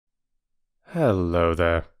Hello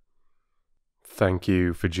there. Thank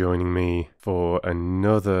you for joining me for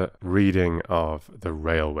another reading of The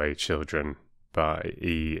Railway Children by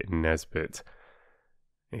Nesbit.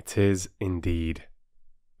 It is indeed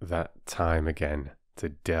that time again to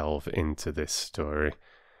delve into this story.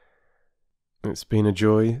 It's been a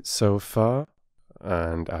joy so far,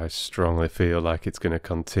 and I strongly feel like it's going to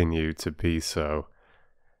continue to be so.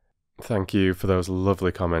 Thank you for those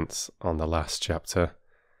lovely comments on the last chapter.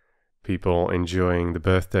 People enjoying the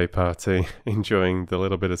birthday party, enjoying the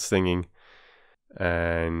little bit of singing,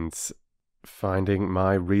 and finding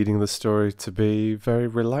my reading the story to be very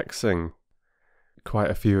relaxing. Quite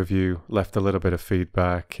a few of you left a little bit of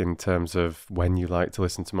feedback in terms of when you like to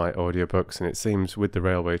listen to my audiobooks, and it seems with The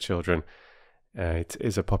Railway Children, it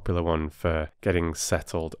is a popular one for getting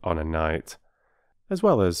settled on a night, as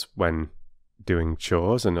well as when doing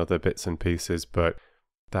chores and other bits and pieces, but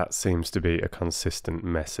that seems to be a consistent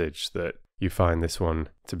message, that you find this one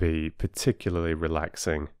to be particularly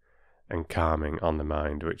relaxing and calming on the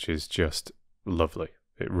mind, which is just lovely.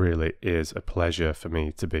 It really is a pleasure for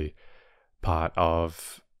me to be part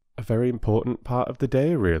of a very important part of the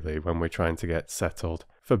day, really, when we're trying to get settled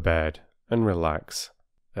for bed and relax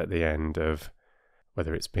at the end of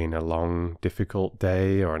whether it's been a long, difficult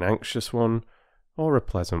day or an anxious one or a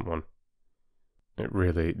pleasant one. It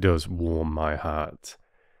really does warm my heart.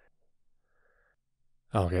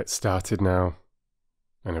 I'll get started now,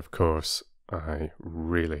 and of course, I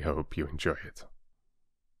really hope you enjoy it.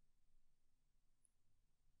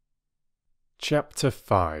 Chapter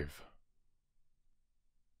 5.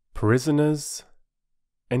 Prisoners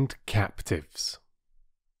and Captives.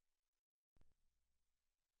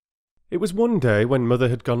 It was one day when Mother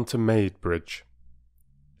had gone to Maidbridge.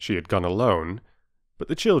 She had gone alone, but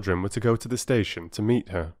the children were to go to the station to meet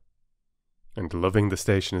her. And loving the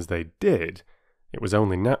station as they did, it was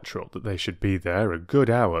only natural that they should be there a good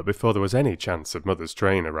hour before there was any chance of Mother's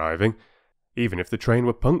train arriving, even if the train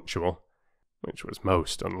were punctual, which was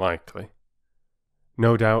most unlikely.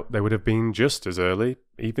 No doubt they would have been just as early,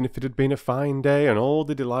 even if it had been a fine day and all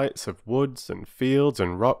the delights of woods and fields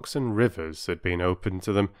and rocks and rivers had been open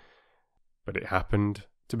to them. But it happened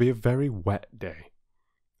to be a very wet day,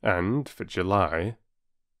 and, for July,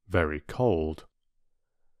 very cold.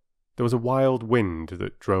 There was a wild wind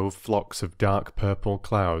that drove flocks of dark purple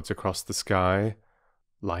clouds across the sky,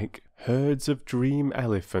 like herds of dream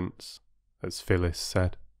elephants, as Phyllis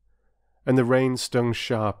said, and the rain stung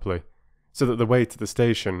sharply, so that the way to the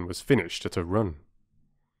station was finished at a run.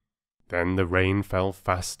 Then the rain fell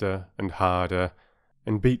faster and harder,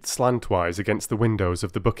 and beat slantwise against the windows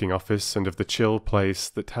of the booking office and of the chill place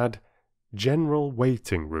that had General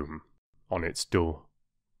Waiting Room on its door.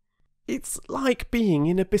 "It's like being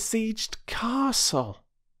in a besieged castle,"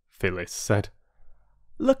 Phyllis said.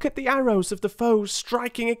 "Look at the arrows of the foes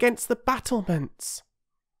striking against the battlements."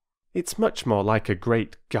 "It's much more like a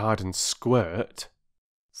great garden squirt,"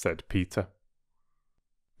 said Peter.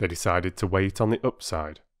 They decided to wait on the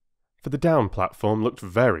upside, for the down platform looked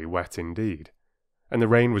very wet indeed, and the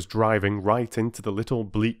rain was driving right into the little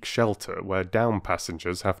bleak shelter where down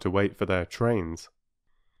passengers have to wait for their trains.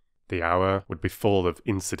 The hour would be full of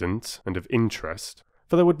incident and of interest,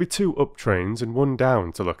 for there would be 2 up trains and 1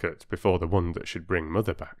 down to look at before the one that should bring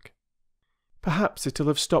Mother back. "Perhaps it'll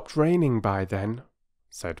have stopped raining by then,"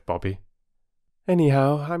 said Bobby.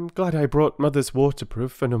 "Anyhow, I'm glad I brought Mother's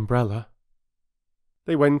waterproof and umbrella."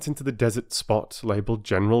 They went into the desert spot labelled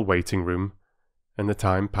General Waiting Room, and the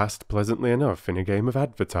time passed pleasantly enough in a game of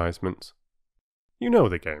advertisements. You know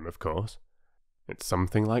the game, of course. It's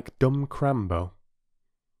something like Dumb Crambo.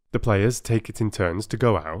 The players take it in turns to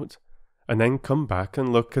go out, and then come back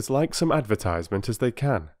and look as like some advertisement as they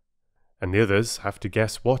can, and the others have to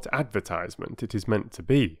guess what advertisement it is meant to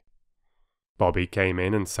be. Bobby came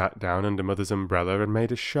in and sat down under Mother's umbrella and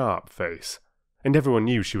made a sharp face, and everyone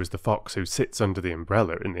knew she was the fox who sits under the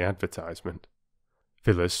umbrella in the advertisement.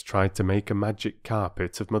 Phyllis tried to make a magic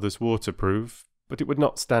carpet of Mother's waterproof, but it would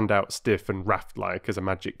not stand out stiff and raft-like as a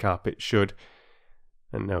magic carpet should,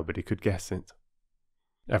 and nobody could guess it.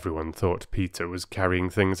 Everyone thought Peter was carrying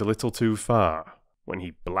things a little too far, when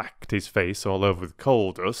he blacked his face all over with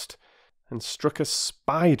coal dust, and struck a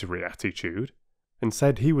spidery attitude, and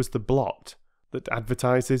said he was the blot that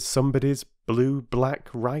advertises somebody's blue-black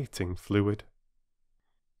writing fluid.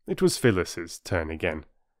 It was Phyllis's turn again,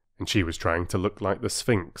 and she was trying to look like the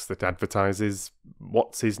Sphinx that advertises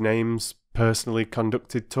what's-his-name's personally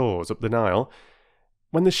conducted tours up the Nile,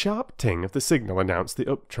 when the sharp ting of the signal announced the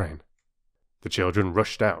up train. The children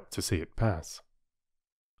rushed out to see it pass.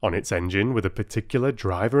 On its engine were the particular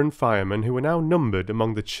driver and fireman who were now numbered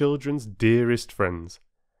among the children's dearest friends.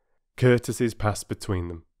 courtesies passed between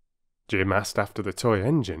them. Jim asked after the toy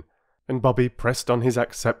engine, and Bobby pressed on his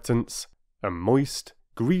acceptance a moist,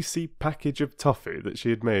 greasy package of toffee that she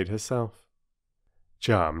had made herself.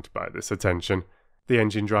 Charmed by this attention, the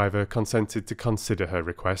engine driver consented to consider her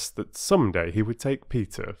request that some day he would take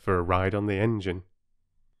Peter for a ride on the engine.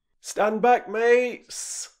 "Stand back,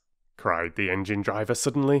 mates!" cried the engine driver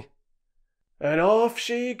suddenly. "And off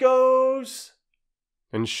she goes!"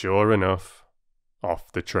 And sure enough,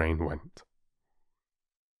 off the train went.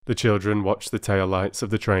 The children watched the tail lights of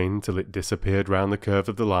the train till it disappeared round the curve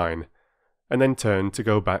of the line, and then turned to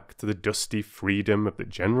go back to the dusty freedom of the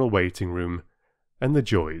general waiting room and the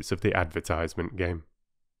joys of the advertisement game.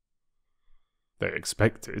 They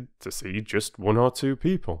expected to see just one or two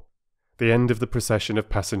people, the end of the procession of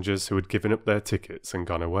passengers who had given up their tickets and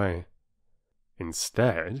gone away.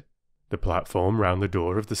 Instead, the platform round the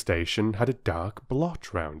door of the station had a dark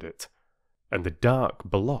blot round it, and the dark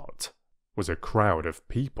blot was a crowd of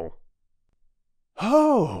people.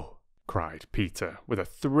 "Oh!" cried Peter with a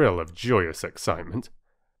thrill of joyous excitement.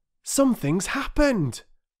 "Something's happened!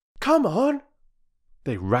 Come on!"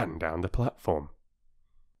 They ran down the platform.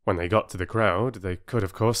 When they got to the crowd, they could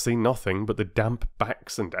of course see nothing but the damp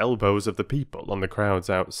backs and elbows of the people on the crowds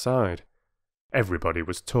outside. Everybody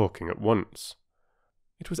was talking at once.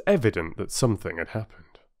 It was evident that something had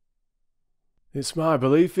happened. "It's my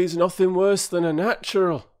belief he's nothing worse than a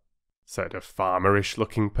natural," said a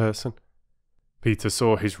farmerish-looking person. Peter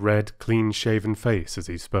saw his red, clean-shaven face as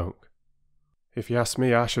he spoke. "If you ask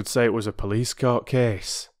me, I should say it was a police court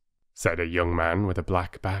case," said a young man with a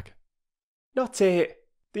black bag. "Not it.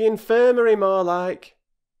 The infirmary, more like."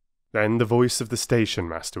 Then the voice of the station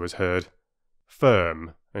master was heard,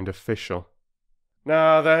 firm and official.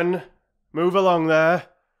 "Now then, move along there.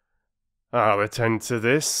 I'll attend to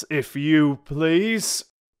this, if you please."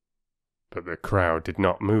 But the crowd did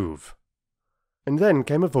not move. And then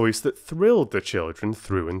came a voice that thrilled the children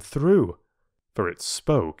through and through, for it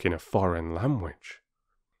spoke in a foreign language.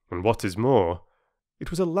 And what is more, it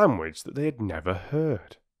was a language that they had never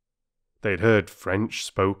heard. They had heard French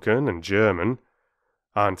spoken and German.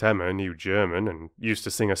 Aunt Emma knew German and used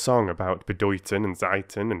to sing a song about bedeuten and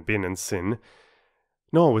zeiten and bin and sin.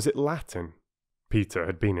 Nor was it Latin. Peter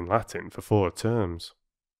had been in Latin for 4 terms.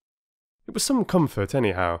 It was some comfort,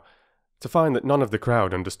 anyhow, to find that none of the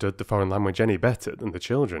crowd understood the foreign language any better than the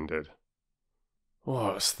children did.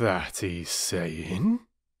 "What's that he's saying?"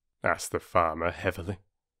 asked the farmer heavily.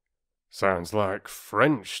 "Sounds like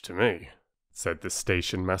French to me," said the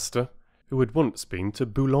station master, who had once been to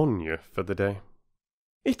Boulogne for the day.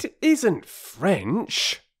 "It isn't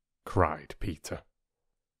French!" cried Peter.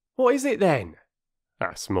 "What is it then?"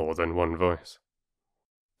 asked more than one voice.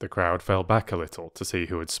 The crowd fell back a little to see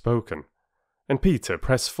who had spoken, and Peter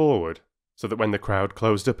pressed forward, so that when the crowd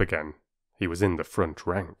closed up again, he was in the front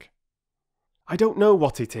rank. "I don't know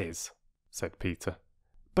what it is," said Peter,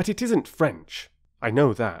 "but it isn't French. I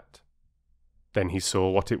know that." Then he saw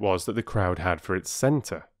what it was that the crowd had for its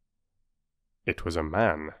centre. It was a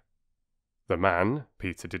man. The man,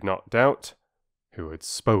 Peter did not doubt, who had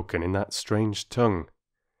spoken in that strange tongue.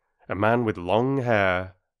 A man with long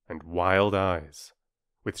hair and wild eyes,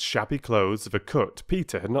 with shabby clothes of a cut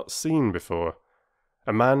Peter had not seen before.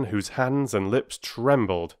 A man whose hands and lips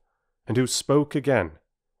trembled, and who spoke again,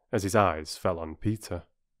 as his eyes fell on Peter.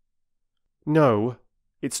 "No,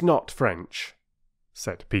 it's not French,"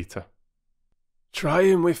 said Peter. "Try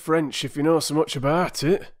him with French if you know so much about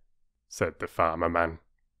it," said the farmer man.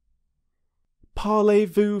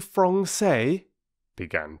 "Parlez-vous français?"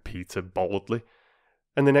 began Peter boldly,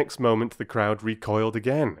 and the next moment the crowd recoiled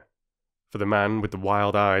again, for the man with the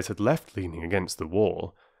wild eyes had left leaning against the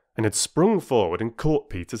wall, and had sprung forward and caught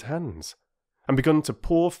Peter's hands, and begun to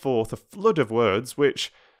pour forth a flood of words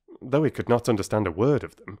which, though he could not understand a word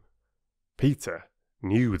of them, Peter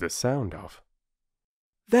knew the sound of.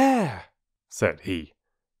 "There!" said he,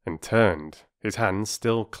 and turned, his hands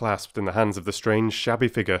still clasped in the hands of the strange shabby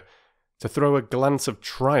figure, to throw a glance of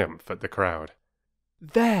triumph at the crowd.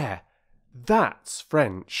 "There! That's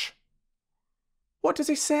French!" "What does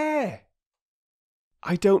he say?"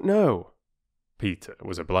 "I don't know." Peter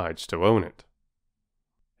was obliged to own it.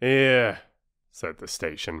 "Here," said the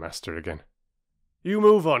station master again. "You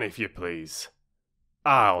move on if you please.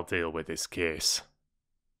 I'll deal with this case."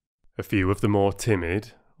 A few of the more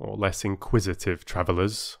timid, or less inquisitive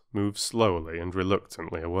travellers moved slowly and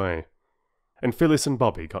reluctantly away, and Phyllis and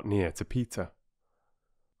Bobby got near to Peter.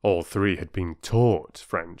 All 3 had been taught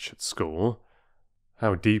French at school.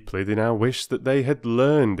 How deeply they now wished that they had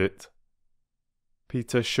learned it.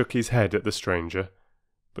 Peter shook his head at the stranger,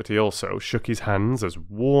 but he also shook his hands as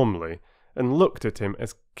warmly and looked at him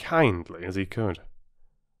as kindly as he could.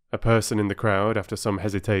 A person in the crowd, after some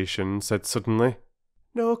hesitation, said suddenly,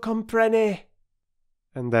 "No comprene,"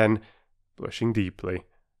 and then, blushing deeply,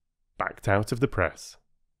 backed out of the press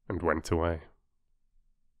and went away.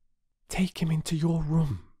 "Take him into your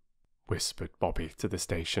room," whispered Bobby to the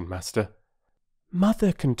station master.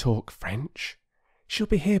 "Mother can talk French. She'll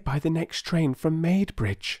be here by the next train from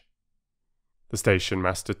Maidbridge." The station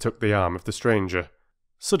master took the arm of the stranger.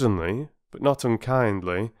 Suddenly, but not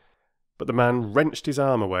unkindly, but the man wrenched his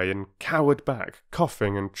arm away and cowered back,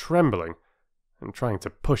 coughing and trembling, and trying to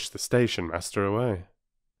push the station master away.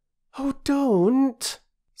 "Oh, don't,"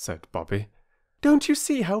 said Bobby. "Don't you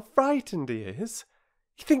see how frightened he is?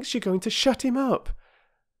 He thinks you're going to shut him up.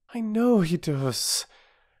 I know he does.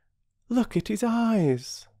 Look at his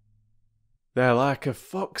eyes." "They're like a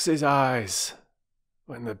fox's eyes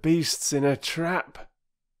when the beast's in a trap,"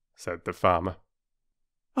 said the farmer.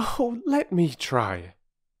 "Oh, let me try,"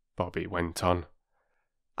 Bobby went on.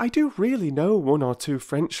 "I do really know one or two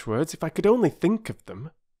French words if I could only think of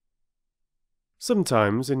them."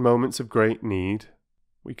 Sometimes, in moments of great need,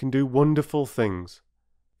 we can do wonderful things.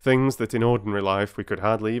 Things that in ordinary life we could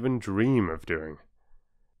hardly even dream of doing.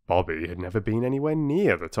 Bobby had never been anywhere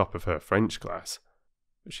near the top of her French class,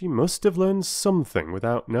 but she must have learned something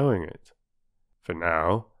without knowing it. For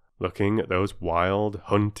now, looking at those wild,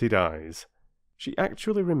 hunted eyes, she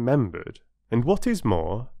actually remembered, and what is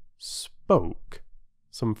more, spoke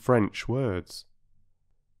some French words.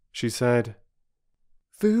 She said,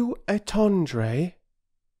 "Vous attendrez?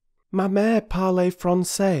 Ma mère parle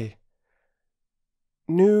français.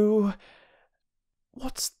 Nous...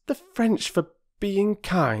 What's the French for being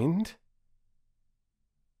kind?"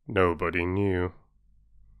 Nobody knew.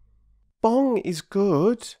 "Bon is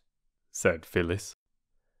good," said Phyllis.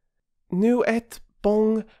 "Nous êtes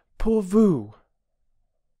bon pour vous."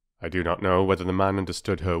 I do not know whether the man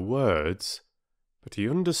understood her words, but he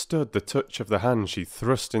understood the touch of the hand she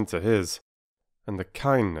thrust into his, and the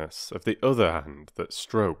kindness of the other hand that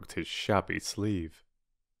stroked his shabby sleeve.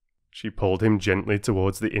 She pulled him gently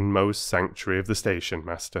towards the inmost sanctuary of the station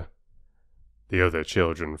master. The other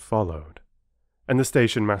children followed, and the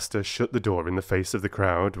station master shut the door in the face of the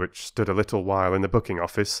crowd, which stood a little while in the booking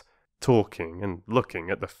office, talking and looking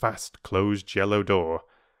at the fast-closed yellow door,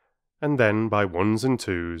 and then, by ones and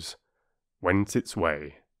twos, went its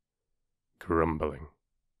way, grumbling.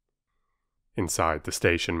 Inside the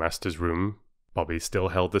station master's room, Bobby still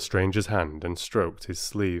held the stranger's hand and stroked his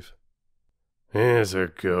sleeve. "Here's a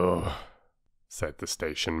go," said the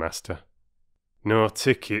station master. "No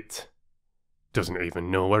ticket. Doesn't even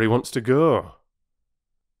know where he wants to go.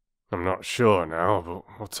 I'm not sure now,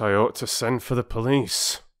 but what I ought to send for the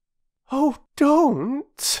police." "Oh,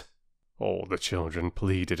 don't!" all the children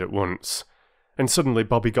pleaded at once, and suddenly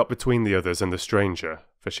Bobby got between the others and the stranger,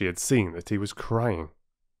 for she had seen that he was crying.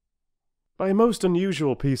 By a most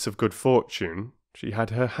unusual piece of good fortune, she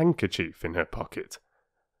had her handkerchief in her pocket.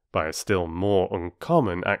 By a still more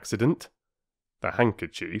uncommon accident, the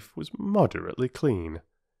handkerchief was moderately clean.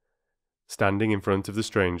 Standing in front of the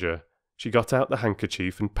stranger, she got out the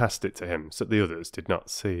handkerchief and passed it to him so that the others did not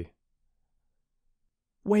see.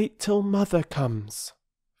 "Wait till Mother comes,"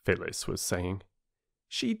 Phyllis was saying.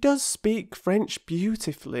 "She does speak French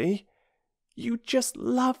beautifully. You'd just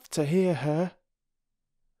love to hear her."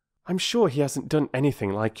 "I'm sure he hasn't done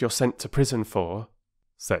anything like you're sent to prison for,"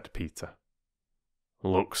 said Peter.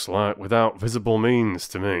 "Looks like without visible means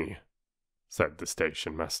to me," said the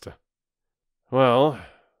station master. "Well,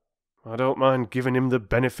 I don't mind giving him the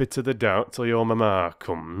benefit of the doubt till your mamma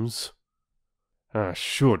comes. I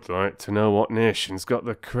should like to know what nation's got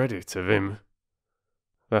the credit of him.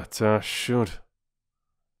 That I should."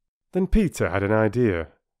 Then Peter had an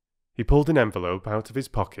idea. He pulled an envelope out of his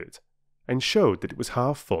pocket and showed that it was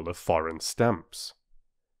half full of foreign stamps.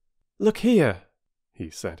 "Look here," he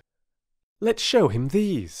said. "Let's show him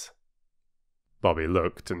these." Bobby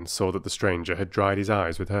looked and saw that the stranger had dried his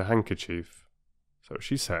eyes with her handkerchief, so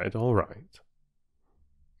she said, "All right."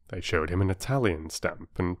 They showed him an Italian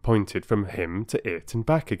stamp and pointed from him to it and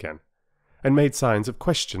back again, and made signs of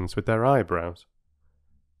questions with their eyebrows.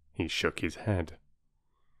 He shook his head.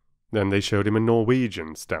 Then they showed him a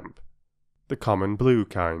Norwegian stamp, the common blue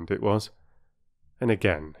kind it was, and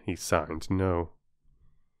again he signed no.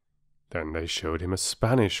 Then they showed him a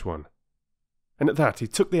Spanish one, and at that he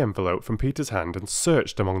took the envelope from Peter's hand and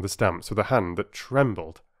searched among the stamps with a hand that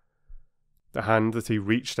trembled. The hand that he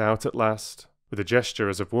reached out at last, with a gesture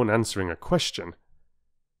as of one answering a question,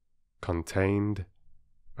 contained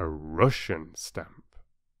a Russian stamp.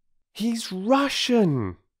 "He's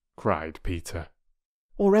Russian!" cried Peter.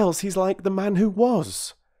 "Or else he's like the man who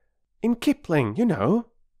was. In Kipling, you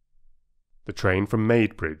know." The train from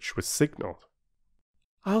Maidbridge was signalled.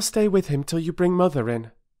 "I'll stay with him till you bring Mother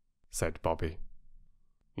in," said Bobby.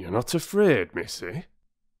 "You're not afraid, missy?"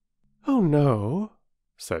 "Oh, no,"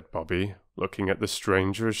 said Bobby, looking at the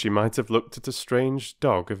stranger as she might have looked at a strange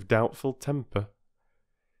dog of doubtful temper.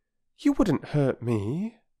 "You wouldn't hurt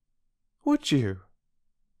me, would you?"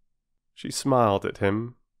 She smiled at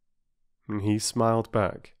him, and he smiled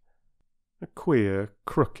back, a queer,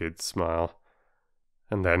 crooked smile.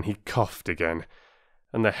 And then he coughed again,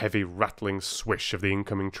 and the heavy rattling swish of the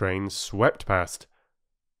incoming train swept past,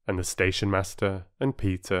 and the station master and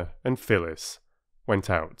Peter and Phyllis went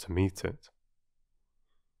out to meet it.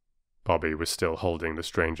 Bobby was still holding the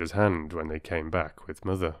stranger's hand when they came back with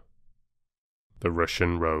Mother. The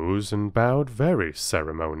Russian rose and bowed very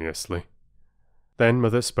ceremoniously. Then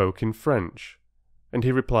Mother spoke in French, and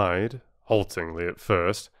he replied, haltingly at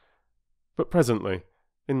first, but presently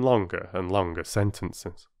in longer and longer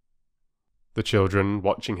sentences. The children,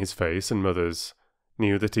 watching his face and Mother's,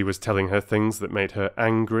 knew that he was telling her things that made her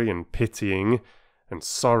angry and pitying, and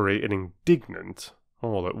sorry and indignant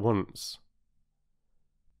all at once.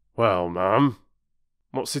 "Well, ma'am,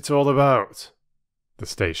 what's it all about?" The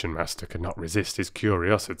station master could not resist his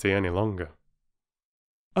curiosity any longer.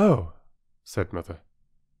 "Oh," said Mother,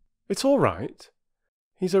 "it's all right.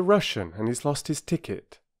 He's a Russian and he's lost his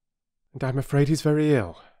ticket, and I'm afraid he's very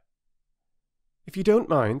ill. If you don't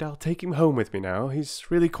mind, I'll take him home with me now. He's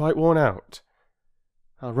really quite worn out.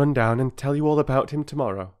 I'll run down and tell you all about him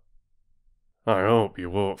tomorrow." "I hope you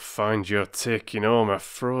won't find you're taking home a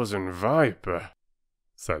frozen viper,"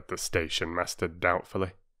 said the station master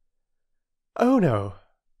doubtfully. "Oh no,"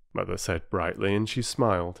 Mother said brightly, and she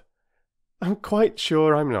smiled. "I'm quite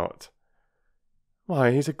sure I'm not.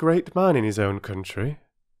 Why, he's a great man in his own country.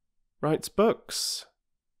 Writes books.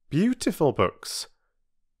 Beautiful books.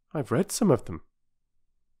 I've read some of them.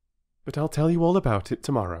 But I'll tell you all about it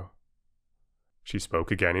tomorrow." She spoke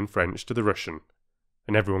again in French to the Russian,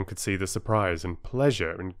 and everyone could see the surprise and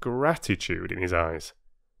pleasure and gratitude in his eyes.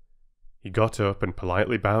 He got up and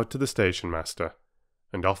politely bowed to the station master,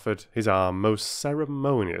 and offered his arm most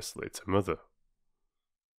ceremoniously to Mother.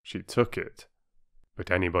 She took it, but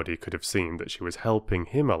anybody could have seen that she was helping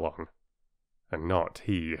him along, and not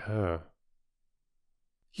he her.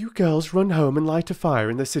 "You girls run home and light a fire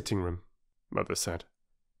in the sitting room," Mother said,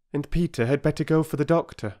 "and Peter had better go for the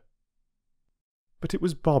doctor." But it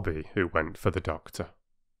was Bobby who went for the doctor.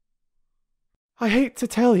 "I hate to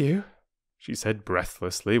tell you," she said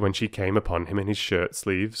breathlessly when she came upon him in his shirt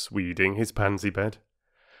sleeves, weeding his pansy bed,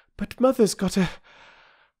 "but Mother's got a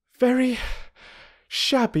very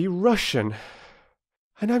shabby Russian,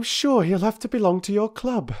 and I'm sure he'll have to belong to your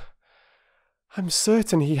club. I'm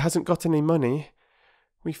certain he hasn't got any money.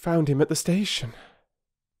 We found him at the station."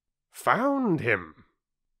 "Found him?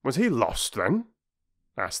 Was he lost then?"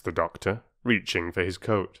 asked the doctor, reaching for his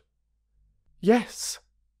coat. "Yes,"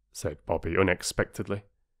 said Bobby unexpectedly.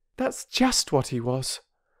 "That's just what he was.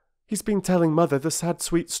 He's been telling Mother the sad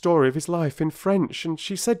sweet story of his life in French, and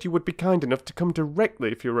she said you would be kind enough to come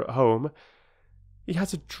directly if you're at home. He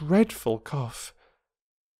has a dreadful cough,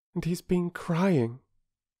 and he's been crying."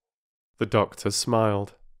 The doctor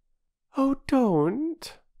smiled. "Oh,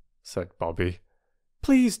 don't," said Bobby.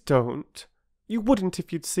 "Please don't. You wouldn't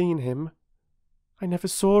if you'd seen him. I never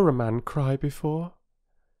saw a man cry before.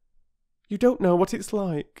 You don't know what it's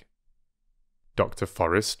like." Dr.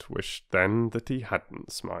 Forrest wished then that he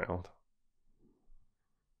hadn't smiled.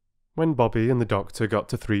 When Bobby and the doctor got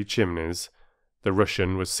to Three Chimneys, the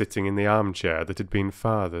Russian was sitting in the armchair that had been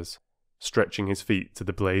Father's, stretching his feet to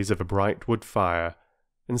the blaze of a bright wood fire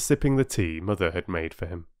and sipping the tea Mother had made for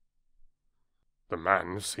him. "The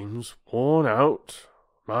man seems worn out,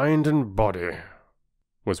 mind and body,"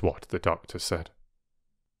 was what the doctor said.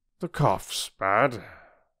 "The cough's bad,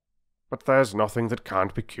 but there's nothing that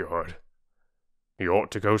can't be cured. He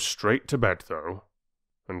ought to go straight to bed, though,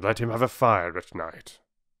 and let him have a fire at night."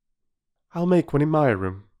 "I'll make one in my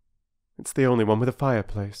room. It's the only one with a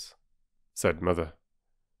fireplace," said Mother.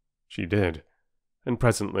 She did, and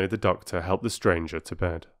presently the doctor helped the stranger to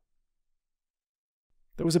bed.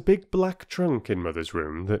 There was a big black trunk in Mother's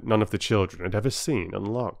room that none of the children had ever seen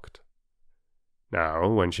unlocked. Now,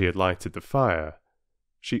 when she had lighted the fire,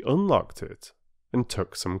 she unlocked it and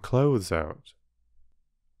took some clothes out.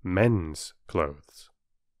 Men's clothes,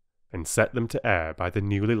 and set them to air by the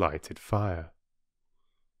newly lighted fire.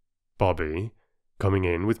 Bobby, coming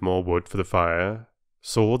in with more wood for the fire,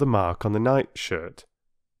 saw the mark on the nightshirt,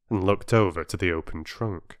 and looked over to the open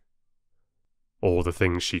trunk. All the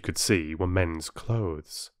things she could see were men's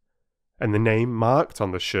clothes, and the name marked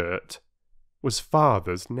on the shirt, was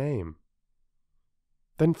Father's name.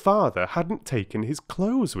 Then Father hadn't taken his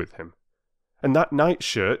clothes with him, and that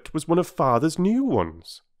nightshirt was one of Father's new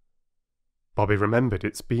ones. Bobby remembered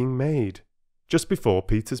its being made just before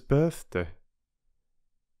Peter's birthday.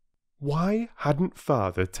 Why hadn't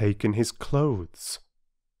Father taken his clothes?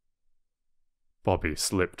 Bobby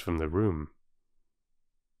slipped from the room.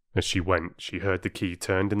 As she went, she heard the key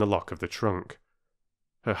turned in the lock of the trunk.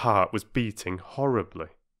 Her heart was beating horribly.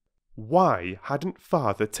 Why hadn't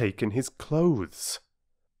Father taken his clothes?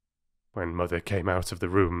 When Mother came out of the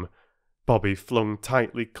room, Bobby flung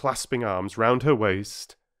tightly clasping arms round her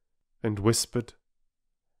waist and whispered,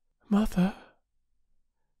 "Mother,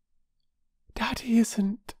 Daddy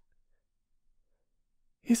isn't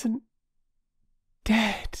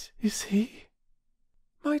dead, is he?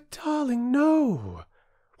 My darling, no!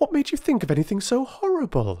 What made you think of anything so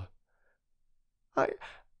horrible?"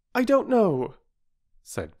 I don't know,"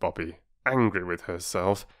 said Bobby, angry with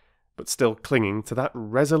herself, but still clinging to that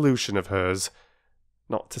resolution of hers,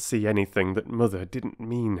 not to see anything that Mother didn't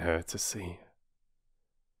mean her to see.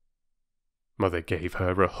 Mother gave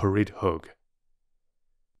her a hurried hug.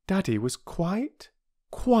 "Daddy was quite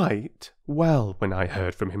well when I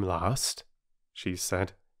heard from him last," she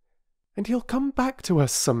said, "and he'll come back to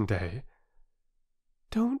us some day.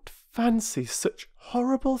 Don't fancy such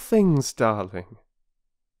horrible things, darling."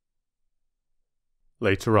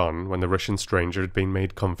 Later on, when the Russian stranger had been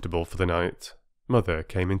made comfortable for the night, Mother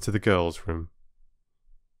came into the girls' room.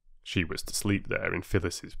 She was to sleep there in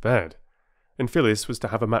Phyllis's bed, and Phyllis was to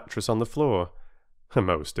have a mattress on the floor, a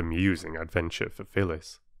most amusing adventure for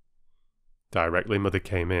Phyllis. Directly Mother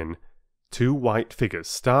came in, 2 white figures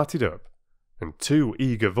started up, and 2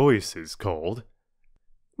 eager voices called,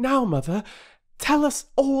 "Now, Mother, tell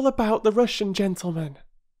us all about the Russian gentleman."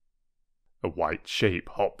 A white shape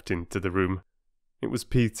hopped into the room. It was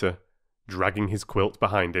Peter, dragging his quilt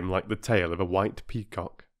behind him like the tail of a white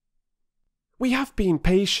peacock. "We have been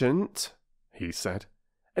patient," he said,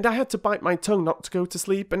 "and I had to bite my tongue not to go to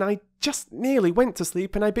sleep, and I just nearly went to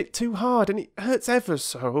sleep and I bit too hard, and it hurts ever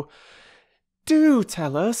so. Do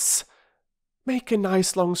tell us. Make a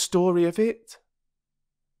nice long story of it."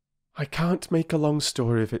 "I can't make a long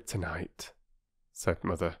story of it tonight," said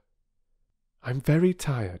Mother. "I'm very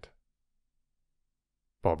tired."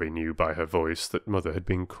 Bobby knew by her voice that Mother had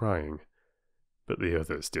been crying, but the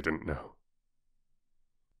others didn't know.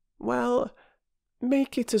 "Well,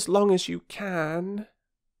 make it as long as you can,"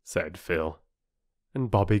 said Phil,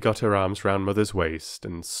 and Bobby got her arms round Mother's waist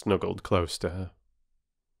and snuggled close to her.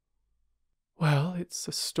 "Well, it's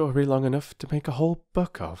a story long enough to make a whole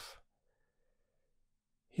book of.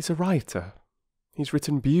 He's a writer. He's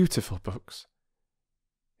written beautiful books.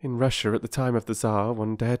 In Russia at the time of the Tsar,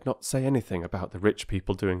 one dared not say anything about the rich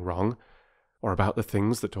people doing wrong, or about the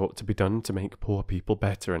things that ought to be done to make poor people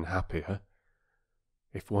better and happier.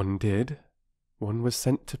 If one did, one was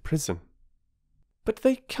sent to prison." "But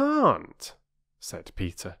they can't," said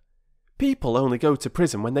Peter. "People only go to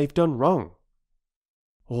prison when they've done wrong."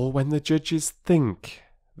 "Or when the judges think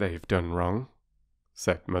they've done wrong,"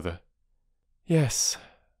 said Mother. "Yes,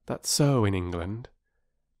 that's so in England,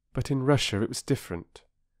 but in Russia it was different.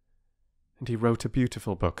 And he wrote a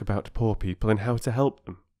beautiful book about poor people and how to help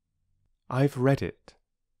them. I've read it.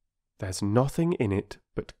 There's nothing in it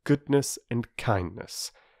but goodness and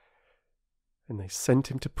kindness. And they sent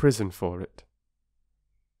him to prison for it.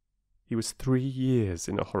 He was 3 years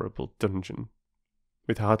in a horrible dungeon,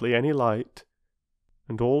 with hardly any light,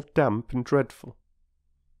 and all damp and dreadful.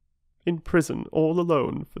 In prison all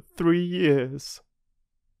alone for 3 years.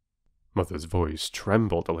 Mother's voice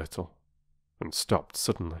trembled a little, and stopped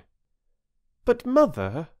suddenly. "But,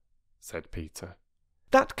 Mother," said Peter,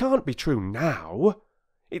 "that can't be true now.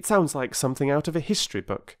 It sounds like something out of a history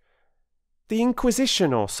book. The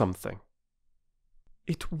Inquisition or something."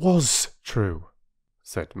 "It was true,"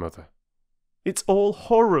 said Mother. "It's all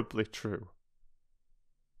horribly true."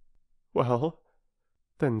 "Well,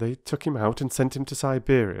 then they took him out and sent him to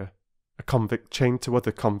Siberia, a convict chained to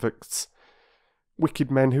other convicts,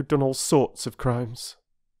 wicked men who'd done all sorts of crimes.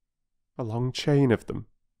 A long chain of them.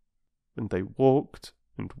 And they walked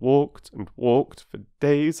and walked and walked for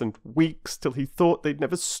days and weeks till he thought they'd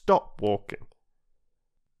never stop walking.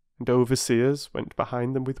 And overseers went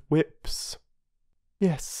behind them with whips.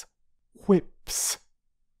 Yes, whips.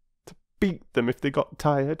 To beat them if they got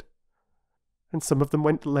tired. And some of them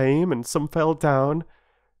went lame and some fell down,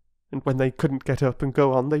 and when they couldn't get up and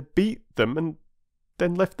go on, they beat them and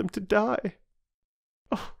then left them to die.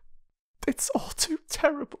 Oh, it's all too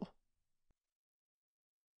terrible.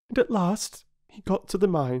 And at last he got to the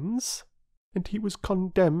mines, and he was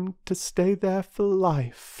condemned to stay there for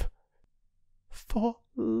life. for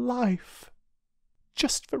life,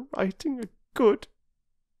 just for writing a good,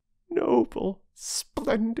 noble,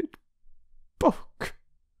 splendid book.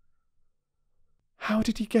 How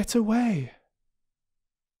did he get away?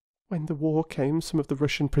 When the war came, some of the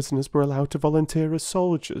Russian prisoners were allowed to volunteer as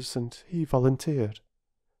soldiers, and he volunteered.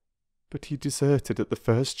 But he deserted at the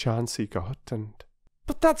first chance he got, and...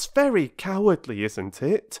 But that's very cowardly, isn't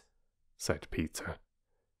it? Said Peter.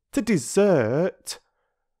 To desert,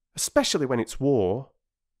 especially when it's war.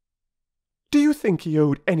 Do you think he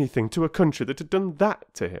owed anything to a country that had done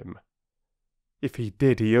that to him? If he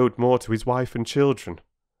did, he owed more to his wife and children.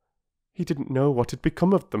 He didn't know what had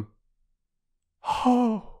become of them.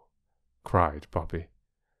 Oh! Cried Bobby.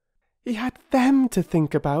 He had them to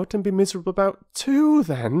think about and be miserable about too,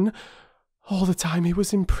 then, all the time he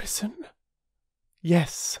was in prison?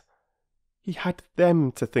 Yes, he had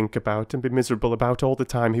them to think about and be miserable about all the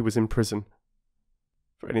time he was in prison.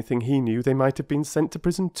 For anything he knew, they might have been sent to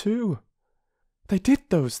prison too. They did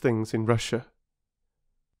those things in Russia.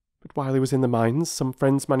 But while he was in the mines, some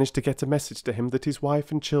friends managed to get a message to him that his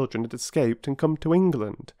wife and children had escaped and come to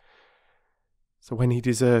England. So when he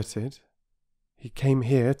deserted, he came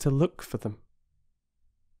here to look for them.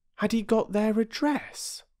 Had he got their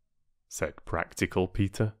address? Said practical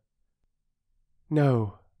Peter.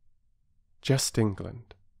 No, just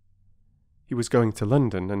England. He was going to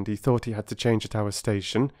London, and he thought he had to change at our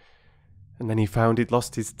station, and then he found he'd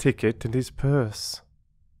lost his ticket and his purse.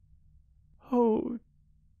 Oh,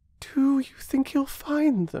 do you think he'll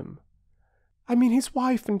find them? I mean his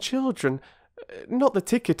wife and children, not the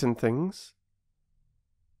ticket and things.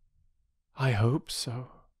 I hope so.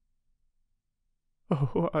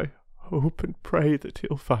 Oh, I hope and pray that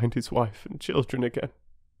he'll find his wife and children again.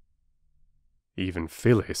 Even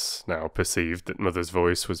Phyllis now perceived that Mother's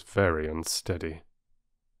voice was very unsteady.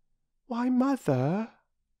 Why, Mother,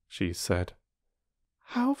 she said,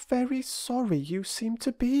 how very sorry you seem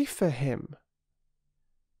to be for him.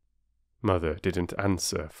 Mother didn't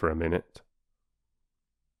answer for a minute.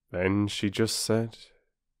 Then she just said,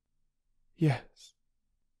 yes.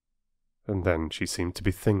 And then she seemed to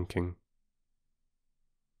be thinking.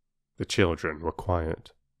 The children were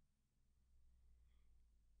quiet.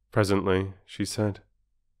 Presently she said,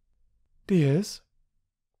 Dears,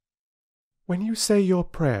 when you say your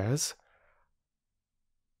prayers,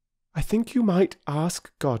 I think you might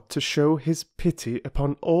ask God to show his pity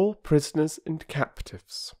upon all prisoners and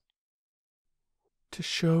captives. To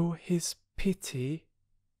show his pity,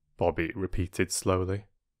 Bobby repeated slowly,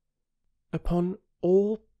 upon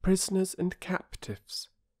all prisoners and captives.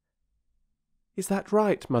 Is that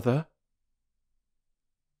right, Mother?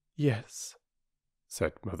 Yes,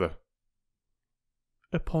 said Mother.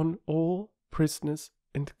 Upon all prisoners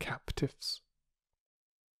and captives.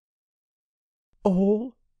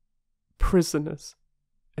 All prisoners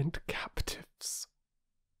and captives.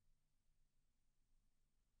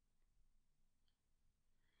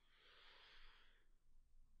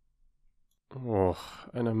 Oh,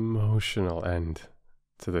 an emotional end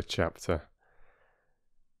to the chapter.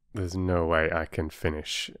 There's no way I can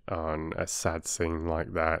finish on a sad scene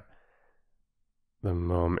like that. The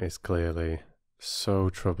mum is clearly so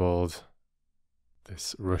troubled.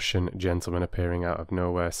 This Russian gentleman appearing out of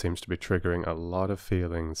nowhere seems to be triggering a lot of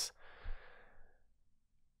feelings.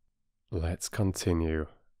 Let's continue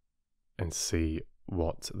and see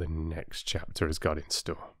what the next chapter has got in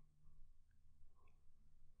store.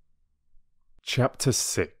 Chapter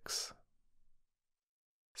 6.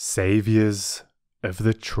 Saviours of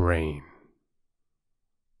the Train.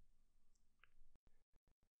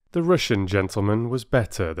 The Russian gentleman was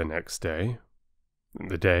better the next day.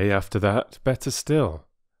 The day after that, better still.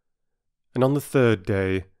 And on the third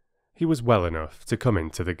day, he was well enough to come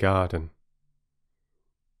into the garden.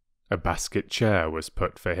 A basket chair was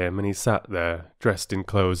put for him, and he sat there, dressed in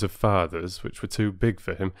clothes of father's, which were too big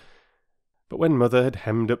for him. But when Mother had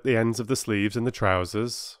hemmed up the ends of the sleeves and the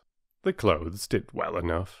trousers, the clothes did well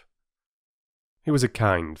enough. He was a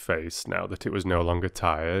kind face now that it was no longer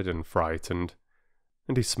tired and frightened,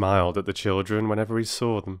 and he smiled at the children whenever he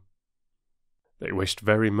saw them. They wished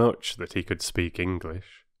very much that he could speak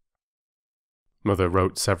English. Mother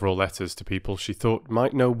wrote several letters to people she thought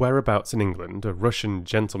might know whereabouts in England a Russian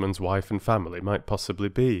gentleman's wife and family might possibly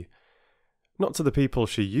be. Not to the people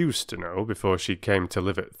she used to know before she came to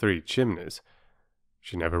live at Three Chimneys.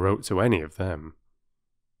 She never wrote to any of them.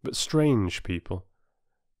 But strange people,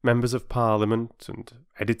 members of Parliament and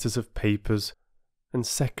editors of papers and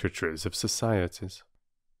secretaries of societies.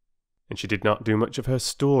 And she did not do much of her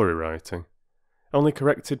story writing, only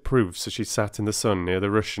corrected proofs as she sat in the sun near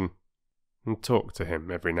the Russian and talked to him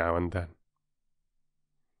every now and then.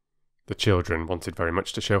 The children wanted very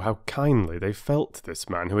much to show how kindly they felt this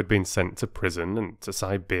man who had been sent to prison and to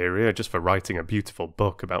Siberia just for writing a beautiful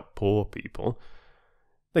book about poor people.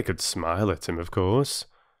 They could smile at him, of course.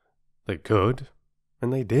 They could,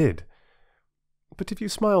 and they did. But if you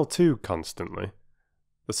smile too constantly,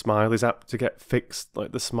 the smile is apt to get fixed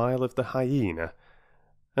like the smile of the hyena,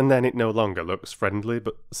 and then it no longer looks friendly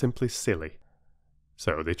but simply silly.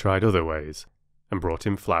 So they tried other ways, and brought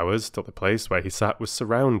him flowers till the place where he sat was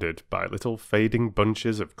surrounded by little fading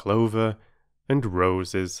bunches of clover and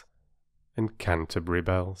roses and Canterbury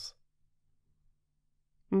bells.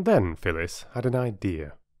 And then Phyllis had an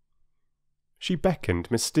idea. She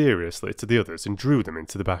beckoned mysteriously to the others and drew them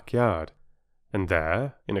into the backyard, and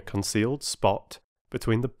there, in a concealed spot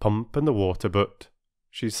between the pump and the water butt,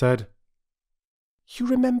 she said, "You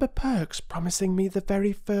remember Perks promising me the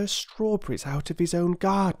very first strawberries out of his own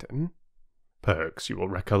garden?" Perks, you will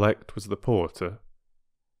recollect, was the porter.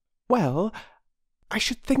 "Well, I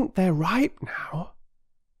should think they're ripe now.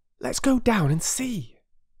 Let's go down and see."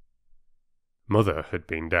 Mother had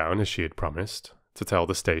been down, as she had promised, to tell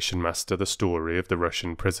the station master the story of the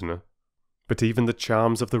Russian prisoner, but even the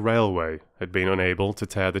charms of the railway had been unable to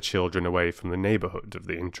tear the children away from the neighbourhood of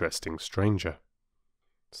the interesting stranger.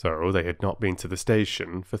 So they had not been to the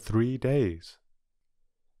station for 3 days.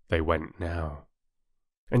 They went now,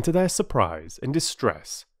 and to their surprise and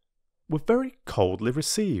distress, were very coldly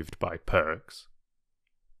received by Perks.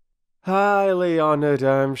 "Highly honoured,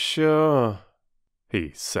 I'm sure,"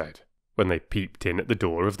 he said, when they peeped in at the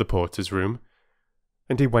door of the porter's room,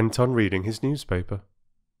 and he went on reading his newspaper.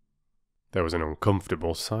 There was an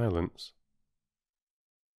uncomfortable silence.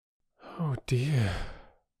 "Oh dear,"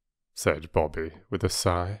 said Bobby with a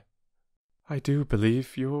sigh. "I do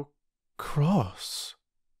believe you're cross."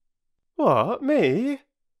 "What, me?"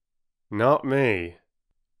 "Not me,"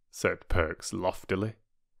 said Perks loftily.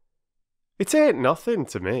 "It ain't nothing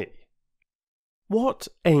to me." "What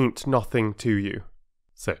ain't nothing to you?"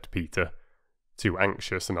 said Peter, too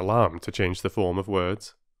anxious and alarmed to change the form of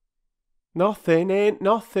words. "Nothing ain't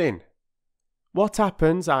nothing. What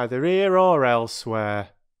happens either here or elsewhere,"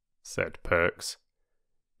 said Perks.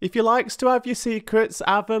 "If you likes to have your secrets,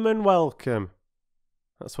 have 'em and welcome.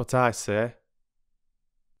 That's what I say."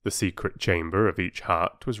 The secret chamber of each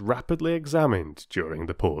heart was rapidly examined during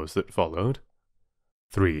the pause that followed.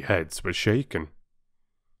 3 heads were shaken.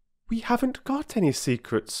 "We haven't got any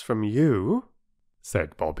secrets from you,"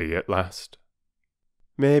 said Bobby at last.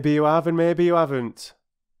 "Maybe you have and maybe you haven't,"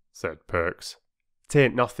 said Perks.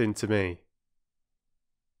 "'Tain't nothing to me.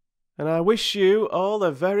 And I wish you all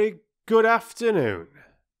a very good afternoon."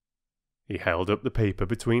 He held up the paper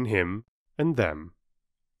between him and them,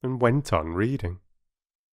 and went on reading.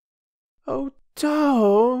 "Oh,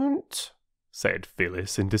 don't," said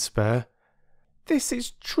Phyllis in despair. "This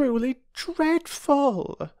is truly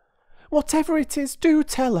dreadful. Whatever it is, do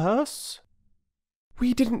tell us.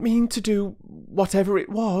 We didn't mean to do whatever it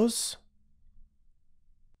was."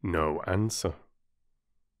 No answer.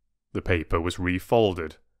 The paper was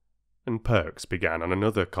refolded, and Perks began on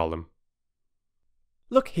another column.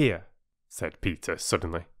 "Look here," said Peter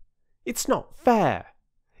suddenly. "It's not fair.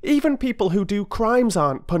 Even people who do crimes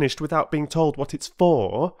aren't punished without being told what it's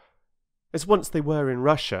for, as once they were in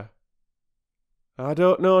Russia." "I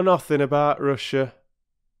don't know nothing about Russia."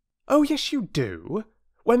 "Oh, yes, you do.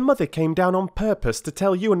 When Mother came down on purpose to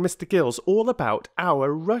tell you and Mr. Gills all about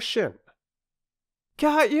our Russian."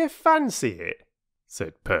 "Can't you fancy it?"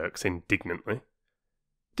 said Perks indignantly.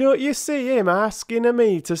 "Don't you see him asking of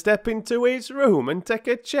me to step into his room and take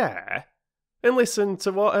a chair, and listen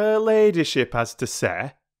to what her ladyship has to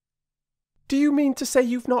say?" "Do you mean to say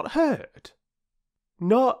you've not heard?"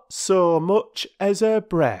 "Not so much as a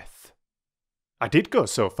breath. I did go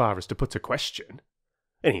so far as to put a question,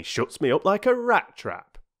 and he shuts me up like a rat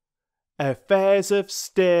trap. 'Affairs of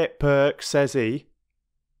state, Perks,' says he.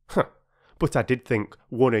 Huh, but I did think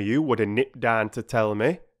one of you would have nipped down to tell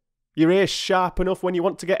me. Your ear's sharp enough when you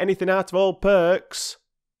want to get anything out of old Perks."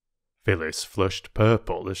 Phyllis flushed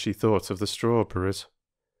purple as she thought of the strawberries.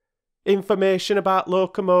 "Information about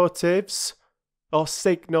locomotives, or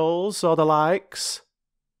signals, or the likes,"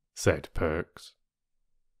 said Perks.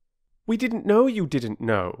 "We didn't know you didn't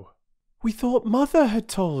know. We thought Mother had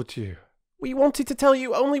told you. We wanted to tell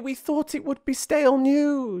you, only we thought it would be stale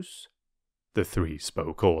news." The 3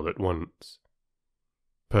 spoke all at once.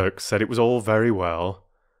 Perks said it was all very well,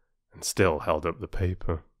 and still held up the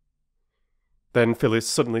paper. Then Phyllis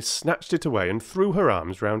suddenly snatched it away and threw her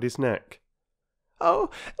arms round his neck. "Oh,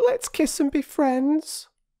 let's kiss and be friends,"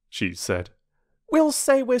 she said. "We'll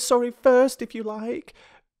say we're sorry first, if you like,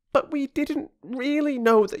 but we didn't really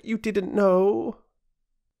know that you didn't know."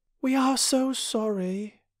 "We are so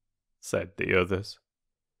sorry," said the others.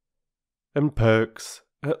 And Perks,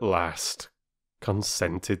 at last,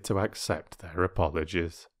 consented to accept their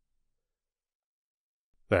apologies.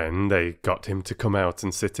 Then they got him to come out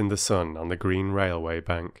and sit in the sun on the green railway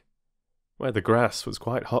bank, where the grass was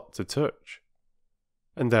quite hot to touch.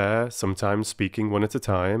 And there, sometimes speaking one at a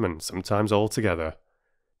time and sometimes all together,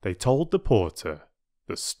 they told the porter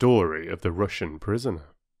the story of the Russian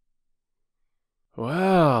prisoner.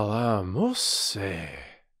 "Well, I must say,"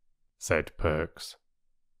 said Perks.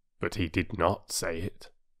 But he did not say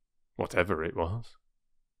it, whatever it was.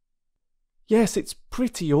 "Yes, it's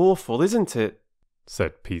pretty awful, isn't it?"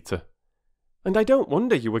 said Peter. "And I don't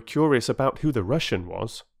wonder you were curious about who the Russian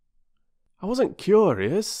was." "I wasn't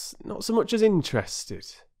curious, not so much as interested,"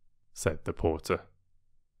 said the porter.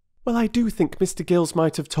 "Well, I do think Mr. Gills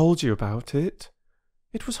might have told you about it.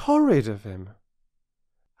 It was horrid of him."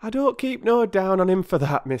 "I don't keep no down on him for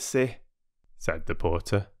that, missy," said the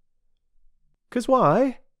porter. "'Cause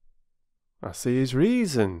why?" "I see his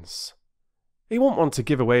reasons. He won't want to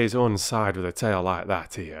give away his own side with a tale like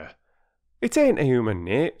that here. It ain't a human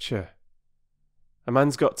nature. A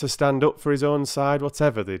man's got to stand up for his own side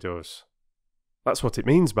whatever they does. That's what it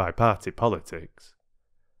means by party politics.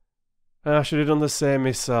 I should have done the same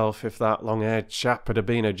myself if that long-haired chap had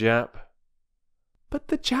been a Jap." "But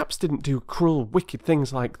the Japs didn't do cruel, wicked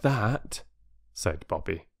things like that," said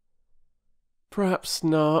Bobby. "Perhaps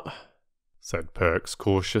not," said Perks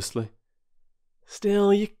cautiously.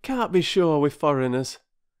 "Still, you can't be sure with foreigners.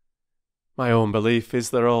 My own belief is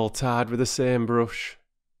they're all tarred with the same brush."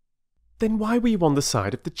 "Then why were you on the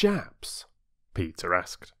side of the Japs?" Peter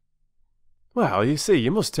asked. "Well, you see,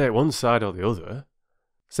 you must take one side or the other.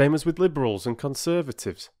 Same as with Liberals and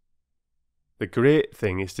Conservatives. The great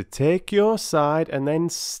thing is to take your side and then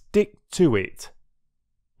stick to it,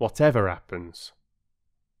 whatever happens."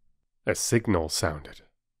 A signal sounded.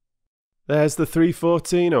 "There's the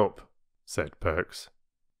 3:14 up," said Perks.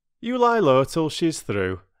 "You lie low till she's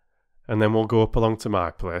through, and then we'll go up along to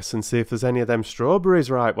my place and see if there's any of them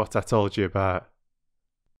strawberries ripe what I told you about."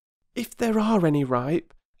 "If there are any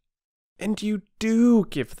ripe, and you do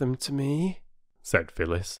give them to me," said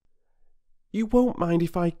Phyllis, "you won't mind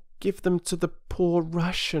if I give them to the poor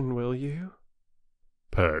Russian, will you?"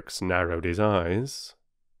 Perks narrowed his eyes,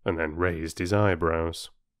 and then raised his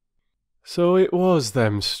eyebrows. "So it was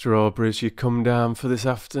them strawberries you come down for this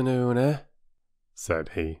afternoon, eh?" said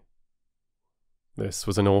he. This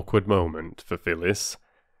was an awkward moment for Phyllis.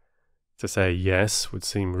 To say yes would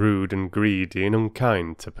seem rude and greedy and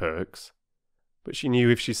unkind to Perks, but she knew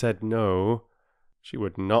if she said no, she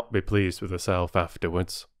would not be pleased with herself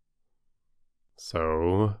afterwards.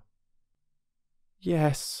 So,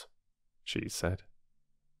 "Yes," she said.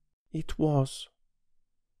 "It was."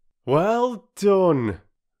 "Well done,"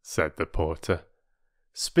 said the porter.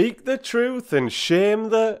 "Speak the truth and shame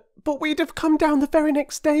the—" "But we'd have come down the very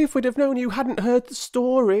next day if we'd have known you hadn't heard the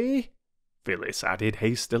story," Phyllis added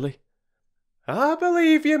hastily. "I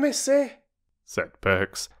believe you, missy," said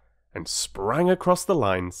Perks, and sprang across the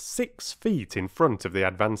line 6 feet in front of the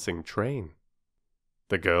advancing train.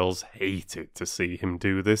 The girls hated to see him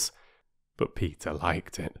do this, but Peter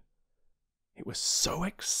liked it. It was so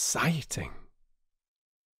exciting.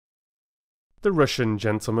 The Russian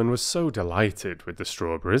gentleman was so delighted with the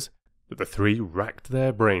strawberries that the 3 racked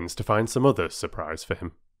their brains to find some other surprise for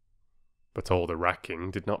him. But all the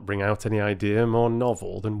racking did not bring out any idea more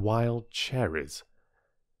novel than wild cherries,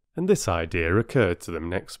 and this idea occurred to them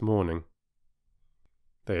next morning.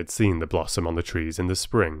 They had seen the blossom on the trees in the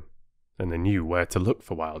spring, and they knew where to look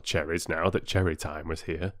for wild cherries now that cherry time was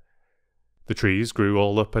here. The trees grew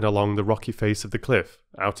all up and along the rocky face of the cliff,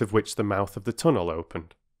 out of which the mouth of the tunnel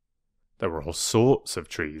opened. There were all sorts of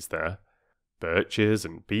trees there, birches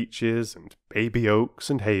and beeches and baby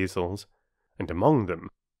oaks and hazels, and among them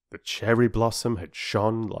the cherry blossom had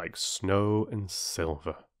shone like snow and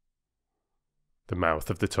silver. The mouth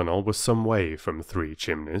of the tunnel was some way from 3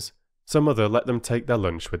 Chimneys. Some mother let them take their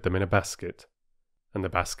lunch with them in a basket, and the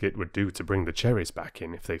basket would do to bring the cherries back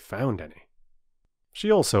in if they found any.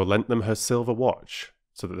 She also lent them her silver watch,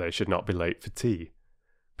 so that they should not be late for tea.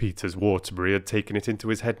 Peter's Waterbury had taken it into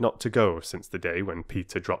his head not to go since the day when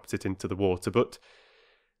Peter dropped it into the water, but...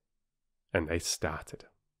 And they started.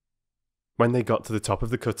 When they got to the top of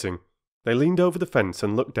the cutting, they leaned over the fence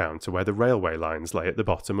and looked down to where the railway lines lay at the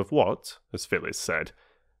bottom of what, as Phyllis said,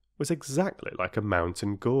 was exactly like a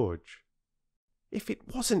mountain gorge. "If it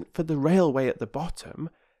wasn't for the railway at the bottom,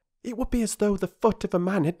 it would be as though the foot of a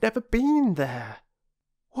man had never been there,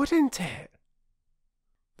 wouldn't it?"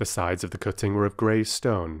 The sides of the cutting were of grey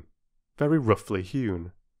stone, very roughly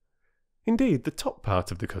hewn. Indeed, the top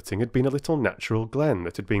part of the cutting had been a little natural glen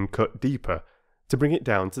that had been cut deeper to bring it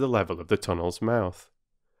down to the level of the tunnel's mouth.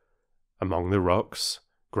 Among the rocks,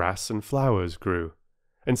 grass and flowers grew,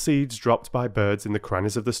 and seeds dropped by birds in the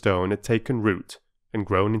crannies of the stone had taken root and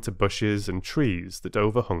grown into bushes and trees that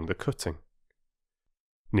overhung the cutting.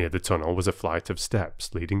 Near the tunnel was a flight of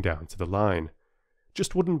steps leading down to the line,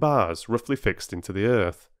 just wooden bars roughly fixed into the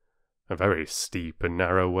earth, a very steep and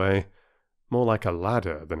narrow way, more like a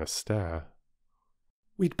ladder than a stair.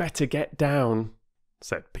 "We'd better get down,"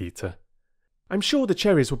 said Peter. "I'm sure the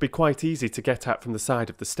cherries would be quite easy to get at from the side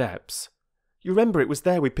of the steps. You remember it was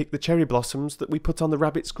there we picked the cherry blossoms that we put on the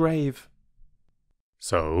rabbit's grave."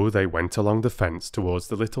 So they went along the fence towards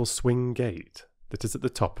the little swing gate that is at the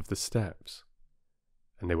top of the steps,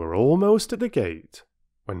 and they were almost at the gate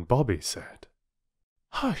when Bobby said,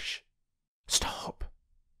 "Hush! Stop!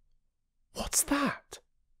 What's that?"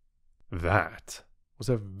 That was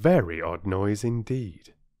a very odd noise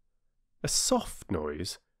indeed. A soft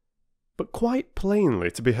noise, but quite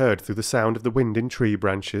plainly to be heard through the sound of the wind in tree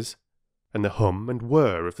branches and the hum and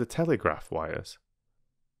whir of the telegraph wires.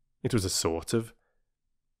 It was a sort of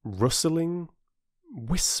rustling,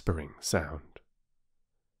 whispering sound.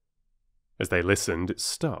 As they listened, it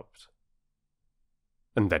stopped,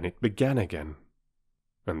 and then it began again.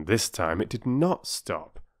 And this time it did not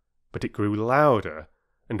stop, but it grew louder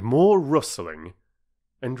and more rustling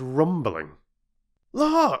and rumbling.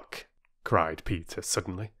 "Look!" cried Peter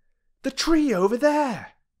suddenly. "The tree over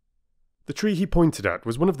there!" The tree he pointed at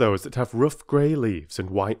was one of those that have rough grey leaves and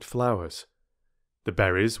white flowers. The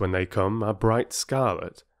berries, when they come, are bright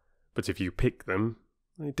scarlet, but if you pick them,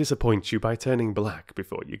 they disappoint you by turning black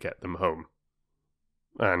before you get them home.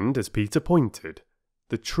 And, as Peter pointed,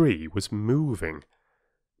 the tree was moving.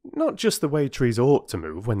 Not just the way trees ought to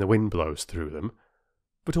move when the wind blows through them,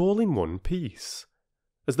 but all in one piece,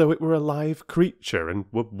 as though it were a live creature and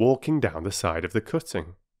were walking down the side of the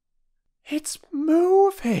cutting. "It's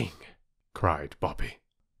moving!" cried Bobby.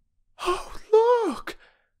 "Oh, look!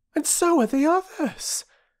 And so are the others!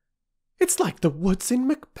 It's like the woods in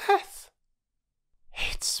Macbeth."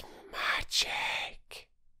 "It's magic,"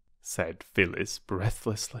 said Phyllis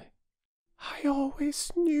breathlessly. "I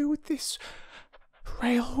always knew this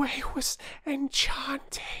railway was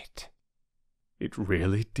enchanted." It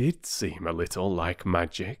really did seem a little like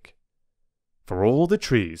magic, for all the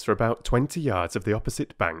trees for about 20 yards of the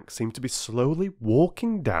opposite bank seemed to be slowly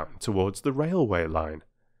walking down towards the railway line,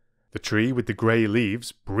 the tree with the grey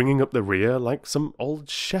leaves bringing up the rear like some old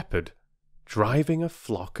shepherd driving a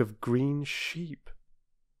flock of green sheep.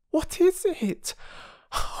 "What is it?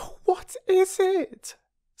 Oh, what is it?"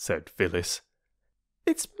 said Phyllis.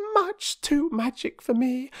 "It's much too magic for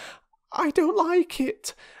me. I don't like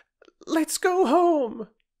it. Let's go home."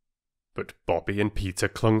 But Bobby and Peter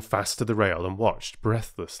clung fast to the rail and watched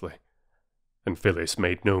breathlessly, and Phyllis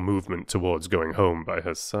made no movement towards going home by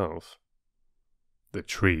herself. The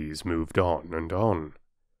trees moved on and on.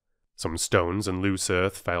 Some stones and loose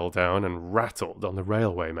earth fell down and rattled on the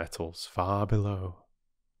railway metals far below.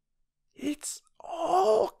 "It's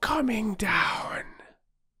all coming down,"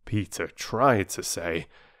 Peter tried to say,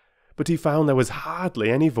 but he found there was hardly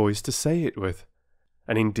any voice to say it with.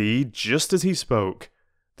 And indeed, just as he spoke,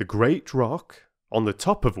 the great rock, on the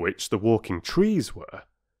top of which the walking trees were,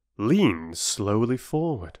 leaned slowly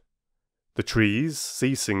forward. The trees,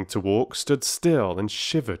 ceasing to walk, stood still and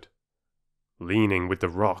shivered. Leaning with the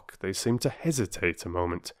rock, they seemed to hesitate a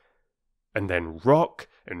moment, and then rock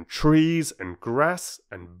and trees and grass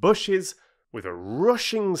and bushes, with a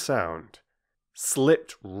rushing sound,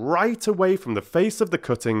 slipped right away from the face of the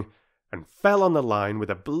cutting and fell on the line with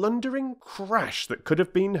a blundering crash that could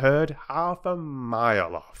have been heard half a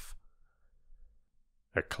mile off.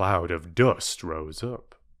 A cloud of dust rose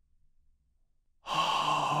up.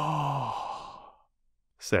 "Oh,"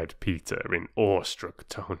 said Peter in awestruck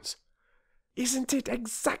tones. "Isn't it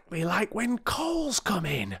exactly like when coals come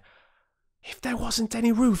in? If there wasn't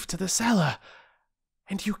any roof to the cellar,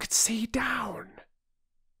 and you could see down.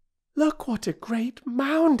 Look what a great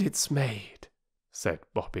mound it's made," said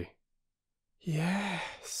Bobby.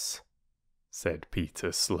 "Yes," said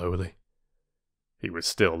Peter slowly. He was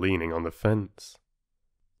still leaning on the fence.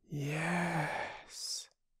 "Yes,"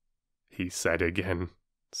 he said again,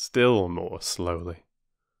 still more slowly.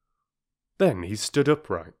 Then he stood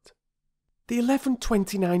upright. "The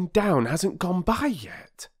 11:29 down hasn't gone by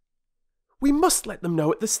yet. We must let them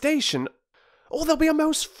know at the station, or there'll be a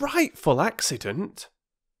most frightful accident."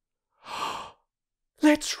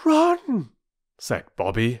 "Let's run," said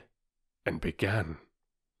Bobby, and began.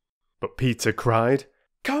 But Peter cried,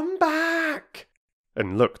 "Come back,"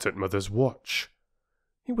 and looked at Mother's watch.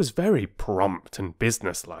 He was very prompt and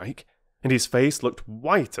businesslike, and his face looked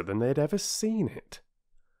whiter than they'd ever seen it.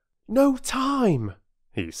 "No time,"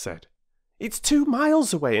 he said. "It's 2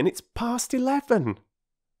 miles away and it's past 11.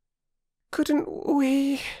 "Couldn't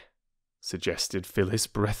we," suggested Phyllis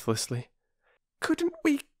breathlessly, "couldn't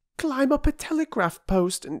we climb up a telegraph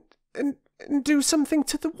post and do something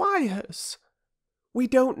to the wires?" "We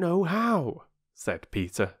don't know how," said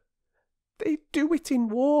Peter. "They do it in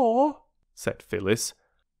war," said Phyllis.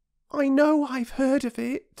 "I know, I've heard of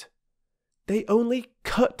it." "They only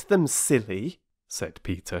cut them, silly," said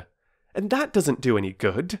Peter. "And that doesn't do any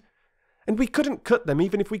good. And we couldn't cut them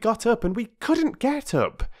even if we got up, and we couldn't get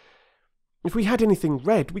up. If we had anything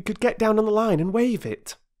red, we could get down on the line and wave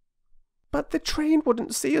it." "But the train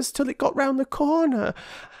wouldn't see us till it got round the corner,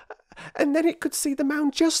 and then it could see the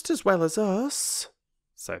mound just as well as us,"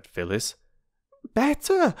 said Phyllis.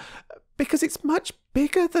 "Better, because it's much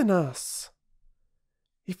bigger than us."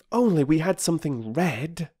 "If only we had something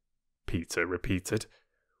red," Peter repeated.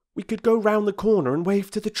 "We could go round the corner and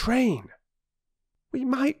wave to the train." "We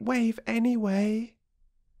might wave anyway."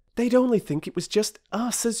 "They'd only think it was just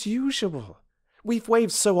us as usual. We've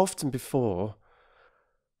waved so often before.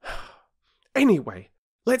 Anyway,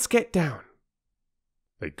 let's get down."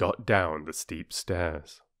 They got down the steep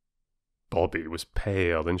stairs. Bobby was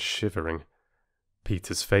pale and shivering.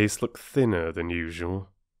 Peter's face looked thinner than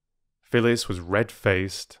usual. Phyllis was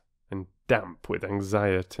red-faced and damp with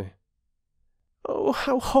anxiety. "Oh,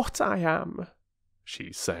 how hot I am,"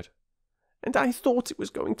 she said. "And I thought it was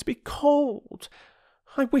going to be cold.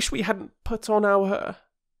 I wish we hadn't put on our—"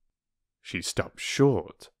 She stopped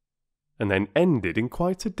short, and then ended in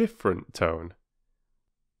quite a different tone.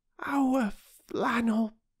 "Our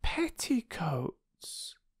flannel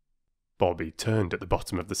petticoats." Bobby turned at the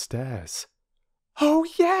bottom of the stairs. "Oh,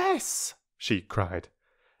 yes," she cried.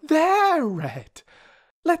 "They're red.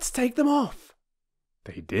 Let's take them off."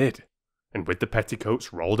 They did, and with the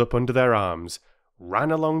petticoats rolled up under their arms,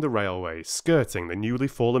 ran along the railway, skirting the newly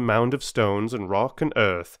fallen mound of stones and rock and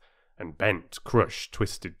earth, and bent, crushed,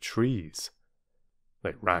 twisted trees.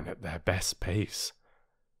 They ran at their best pace.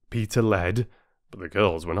 Peter led, but the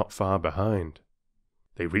girls were not far behind.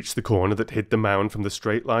 They reached the corner that hid the mound from the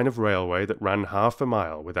straight line of railway that ran 1/2 a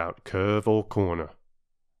mile without curve or corner.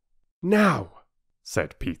 "Now,"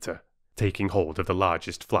 said Peter, taking hold of the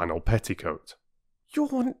largest flannel petticoat.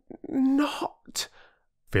 "You're not,"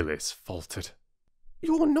 Phyllis faltered.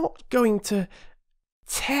 "You're not going to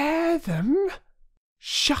tear them?"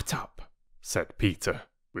 "Shut up," said Peter,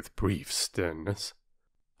 with brief sternness.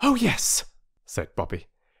 "Oh, yes," said Bobby.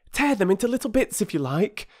 "Tear them into little bits if you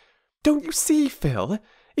like. Don't you see, Phil?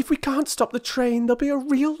 If we can't stop the train, there'll be a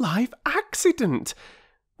real-life accident,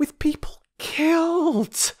 with people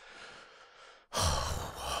killed.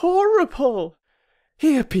 Horrible.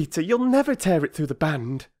 Here, Peter, you'll never tear it through the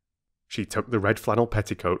band." She took the red flannel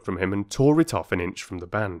petticoat from him and tore it off an inch from the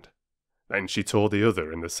band. Then she tore the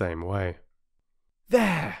other in the same way.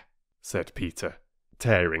 "There," said Peter,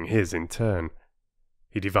 tearing his in turn.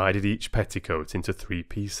 He divided each petticoat into 3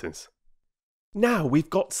 pieces. "Now we've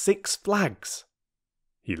got 6 flags."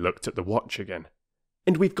 He looked at the watch again.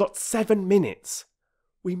 "And we've got 7 minutes.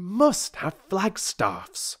 We must have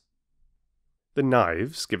flagstaffs." The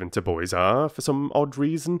knives given to boys are, for some odd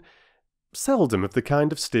reason, seldom of the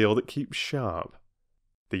kind of steel that keeps sharp.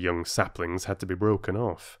 The young saplings had to be broken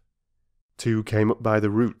off. 2 came up by the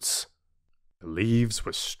roots. The leaves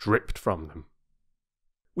were stripped from them.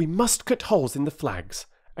 "We must cut holes in the flags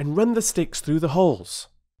and run the sticks through the holes,"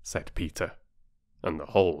 said Peter. And the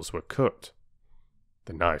holes were cut.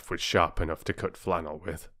 The knife was sharp enough to cut flannel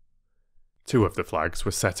with. 2 of the flags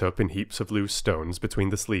were set up in heaps of loose stones between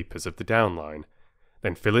the sleepers of the down line.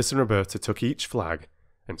 Then Phyllis and Roberta took each flag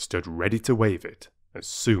and stood ready to wave it as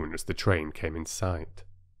soon as the train came in sight.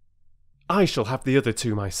 "I shall have the other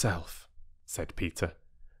 2 myself," said Peter,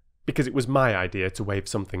 "because it was my idea to wave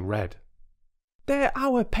something red." "They're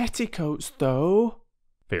our petticoats, though,"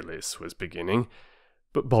 Phyllis was beginning,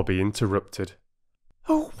 but Bobby interrupted.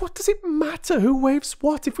 "Oh, what does it matter who waves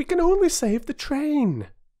what if we can only save the train?"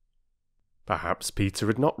 Perhaps Peter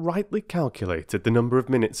had not rightly calculated the number of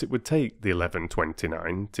minutes it would take the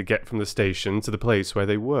 11:29 to get from the station to the place where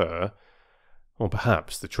they were, or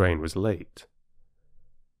perhaps the train was late.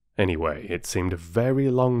 Anyway, it seemed a very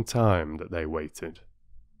long time that they waited.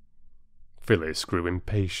 Phyllis grew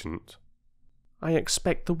impatient. "I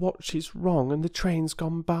expect the watch is wrong and the train's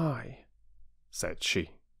gone by," said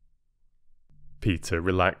she. Peter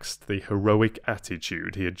relaxed the heroic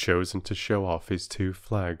attitude he had chosen to show off his 2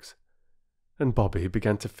 flags, and Bobby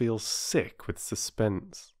began to feel sick with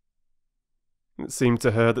suspense. It seemed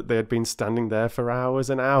to her that they had been standing there for hours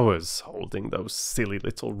and hours, holding those silly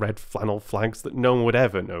little red flannel flags that no one would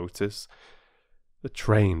ever notice. The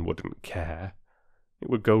train wouldn't care. It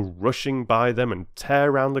would go rushing by them and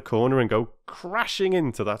tear round the corner and go crashing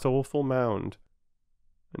into that awful mound.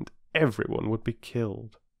 And everyone would be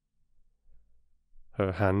killed.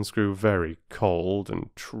 Her hands grew very cold and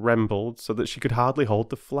trembled so that she could hardly hold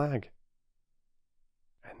the flag.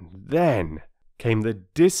 And then came the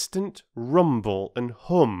distant rumble and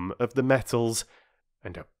hum of the metals,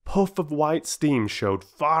 and a puff of white steam showed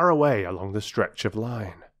far away along the stretch of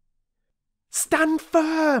line. "Stand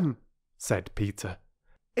firm," said Peter,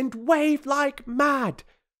 "and wave like mad.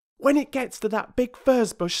 When it gets to that big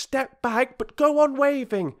furze bush, step back, but go on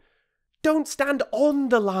waving. Don't stand on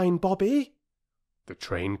the line, Bobby." The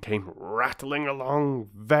train came rattling along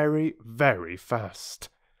very, very fast.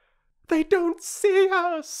 "They don't see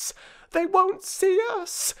us! They won't see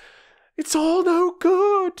us! It's all no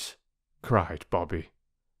good!" cried Bobby.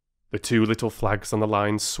 The two little flags on the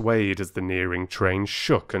line swayed as the nearing train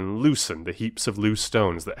shook and loosened the heaps of loose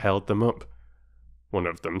stones that held them up. One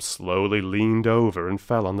of them slowly leaned over and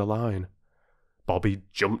fell on the line. Bobby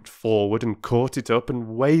jumped forward and caught it up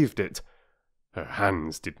and waved it. Her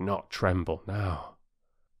hands did not tremble now.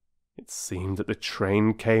 It seemed that the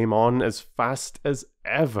train came on as fast as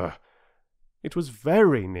ever. It was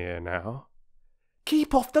very near now.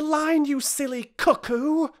 "Keep off the line, you silly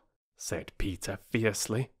cuckoo!" said Peter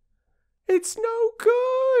fiercely. "It's no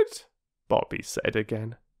good," Bobby said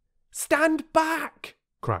again. "Stand back!"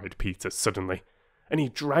 cried Peter suddenly, and he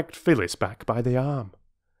dragged Phyllis back by the arm.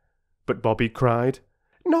 But Bobby cried,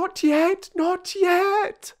 "Not yet, not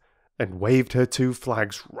yet!" and waved her two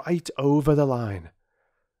flags right over the line.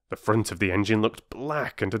 The front of the engine looked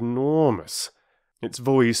black and enormous. Its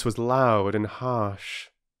voice was loud and harsh.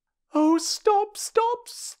 "Oh, stop, stop,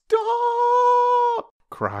 stop!"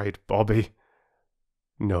 cried Bobby.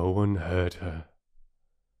 No one heard her.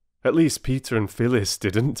 At least Peter and Phyllis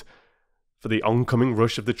didn't, for the oncoming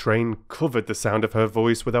rush of the train covered the sound of her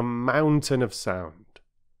voice with a mountain of sound.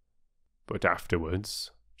 But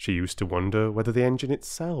afterwards, she used to wonder whether the engine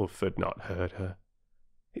itself had not heard her.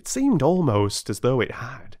 It seemed almost as though it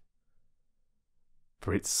had.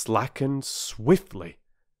 For it slackened swiftly,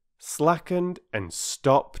 slackened and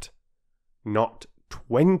stopped, not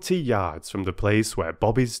 20 yards from the place where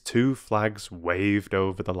Bobby's two flags waved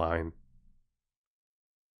over the line.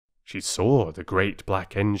 She saw the great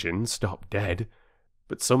black engine stop dead,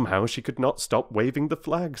 but somehow she could not stop waving the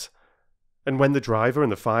flags. And when the driver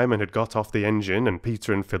and the fireman had got off the engine and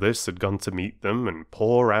Peter and Phyllis had gone to meet them and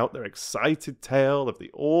pour out their excited tale of the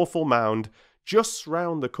awful mound just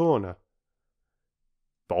round the corner,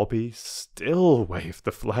 Bobby still waved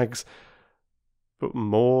the flags, but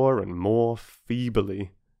more and more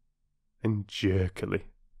feebly and jerkily.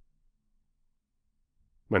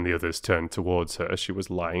 When the others turned towards her, she was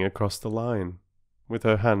lying across the line, with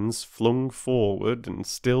her hands flung forward and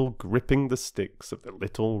still gripping the sticks of the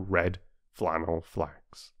little red flannel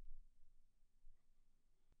flags.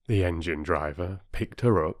 The engine driver picked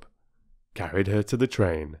her up, carried her to the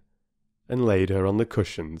train, and laid her on the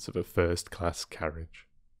cushions of a first-class carriage.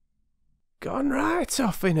 "Gone right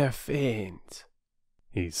off in a faint,"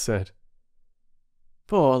 he said.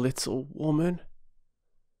 "Poor little woman.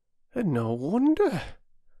 And no wonder.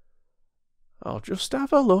 I'll just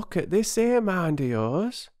have a look at this here mind of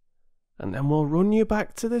yours, and then we'll run you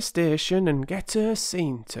back to the station and get her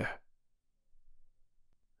seen to."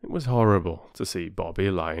 It was horrible to see Bobby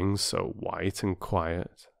lying so white and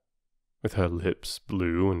quiet, with her lips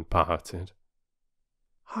blue and parted.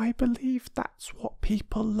 "I believe that's what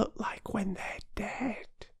people look like when they're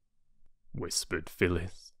dead," whispered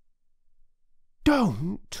Phyllis.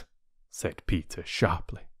 "Don't," said Peter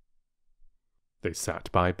sharply. They sat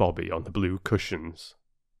by Bobby on the blue cushions,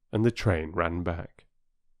 and the train ran back.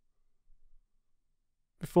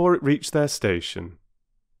 Before it reached their station,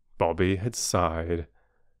 Bobby had sighed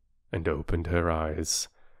and opened her eyes,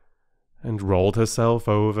 and rolled herself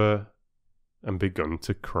over and begun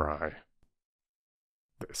to cry.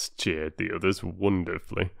 This cheered the others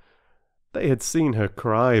wonderfully. They had seen her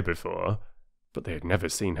cry before, but they had never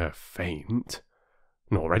seen her faint,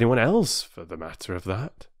 nor anyone else for the matter of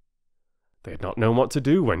that. They had not known what to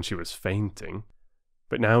do when she was fainting,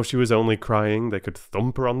 but now she was only crying, they could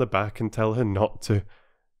thump her on the back and tell her not to,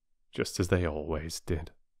 just as they always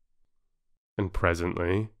did. And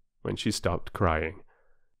presently, when she stopped crying,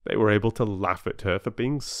 they were able to laugh at her for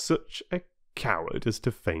being such a coward as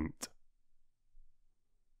to faint.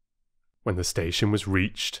 When the station was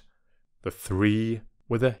reached, the three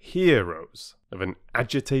were the heroes of an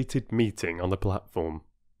agitated meeting on the platform.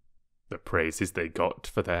 The praises they got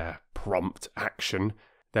for their prompt action,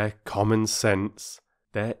 their common sense,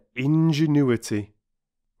 their ingenuity,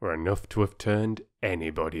 were enough to have turned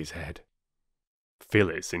anybody's head.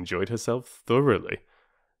 Phyllis enjoyed herself thoroughly.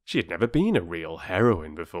 She had never been a real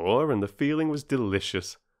heroine before, and the feeling was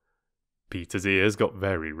delicious. Peter's ears got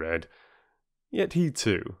very red, yet he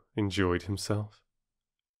too enjoyed himself.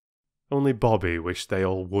 Only Bobby wished they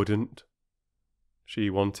all wouldn't. She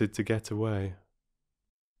wanted to get away.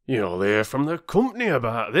 "You'll hear from the company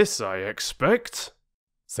about this, I expect,"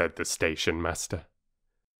 said the station master.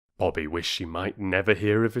 Bobby wished she might never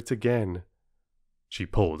hear of it again. She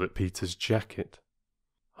pulled at Peter's jacket.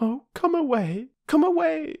 "Oh, come away, come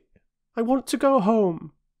away. I want to go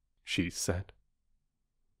home," she said.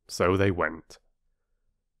 So they went.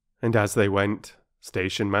 And as they went,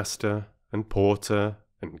 station master and porter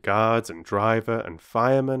and guards and driver and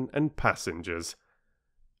fireman and passengers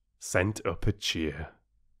sent up a cheer.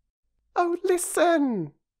 "Oh,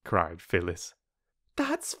 listen!" cried Phyllis.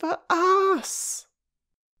 "That's for us!"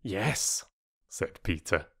 "Yes," said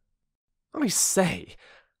Peter. "I say,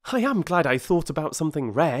 I am glad I thought about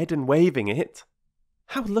something red and waving it.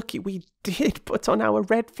 How lucky we did put on our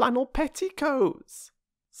red flannel petticoats,"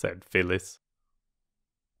 said Phyllis.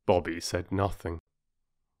 Bobby said nothing.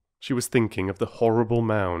 She was thinking of the horrible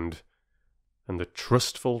mound and the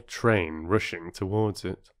trustful train rushing towards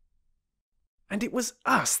it. "And it was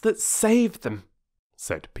us that saved them,"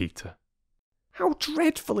 said Peter. "How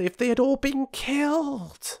dreadful if they had all been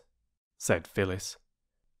killed," said Phyllis.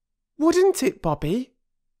 "Wouldn't it, Bobby?"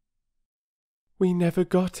 "We never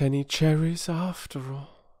got any cherries after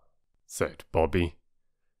all," said Bobby.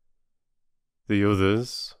 The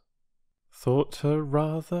others thought her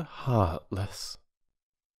rather heartless.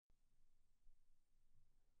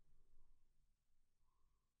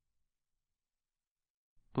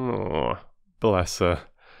 Oh, bless her.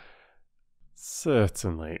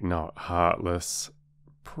 Certainly not heartless.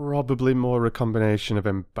 Probably more a combination of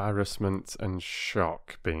embarrassment and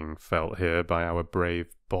shock being felt here by our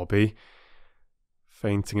brave Bobby.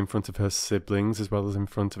 Fainting in front of her siblings as well as in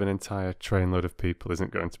front of an entire trainload of people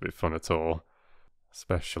isn't going to be fun at all,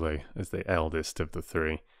 especially as the eldest of the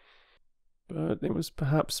three. But it was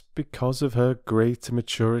perhaps because of her greater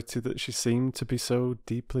maturity that she seemed to be so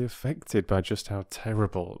deeply affected by just how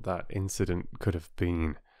terrible that incident could have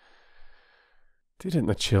been. Didn't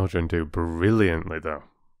the children do brilliantly, though?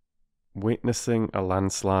 Witnessing a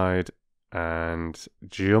landslide and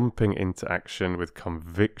jumping into action with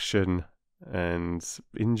conviction and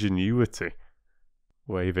ingenuity,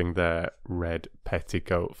 waving their red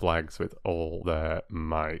petticoat flags with all their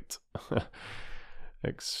might.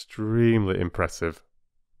 Extremely impressive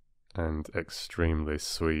and extremely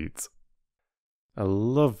sweet. A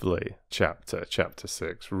lovely chapter, chapter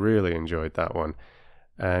 6. Really enjoyed that one.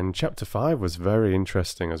 And chapter 5 was very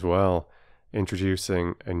interesting as well,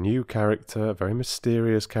 introducing a new character, a very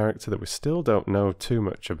mysterious character that we still don't know too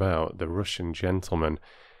much about, the Russian gentleman,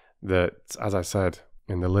 that, as I said,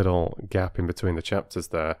 in the little gap in between the chapters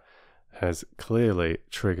there, has clearly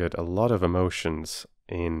triggered a lot of emotions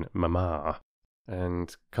in Mama,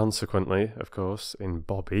 and consequently, of course, in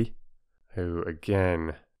Bobby, who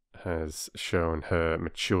again has shown her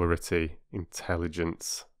maturity,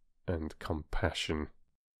 intelligence, and compassion.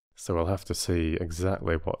 So we'll have to see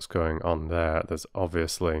exactly what's going on there. There's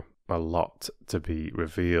obviously a lot to be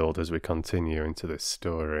revealed as we continue into this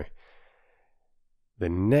story. The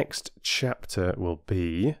next chapter will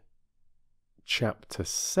be chapter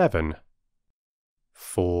 7,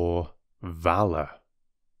 For Valor.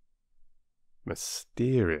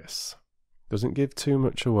 Mysterious. Doesn't give too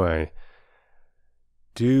much away.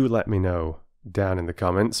 Do let me know down in the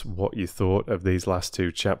comments what you thought of these last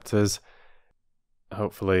two chapters.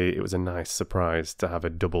 Hopefully it was a nice surprise to have a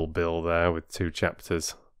double bill there with two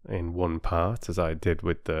chapters in one part, as I did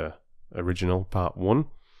with the original part 1.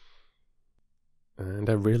 And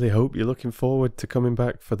I really hope you're looking forward to coming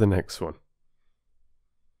back for the next one.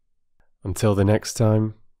 Until the next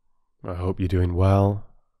time, I hope you're doing well,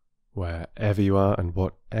 wherever you are and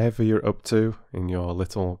whatever you're up to in your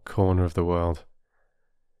little corner of the world.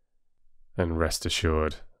 And rest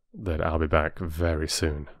assured that I'll be back very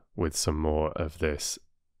soon with some more of this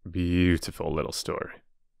beautiful little story.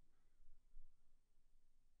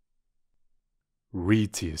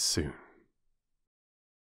 Read to you soon.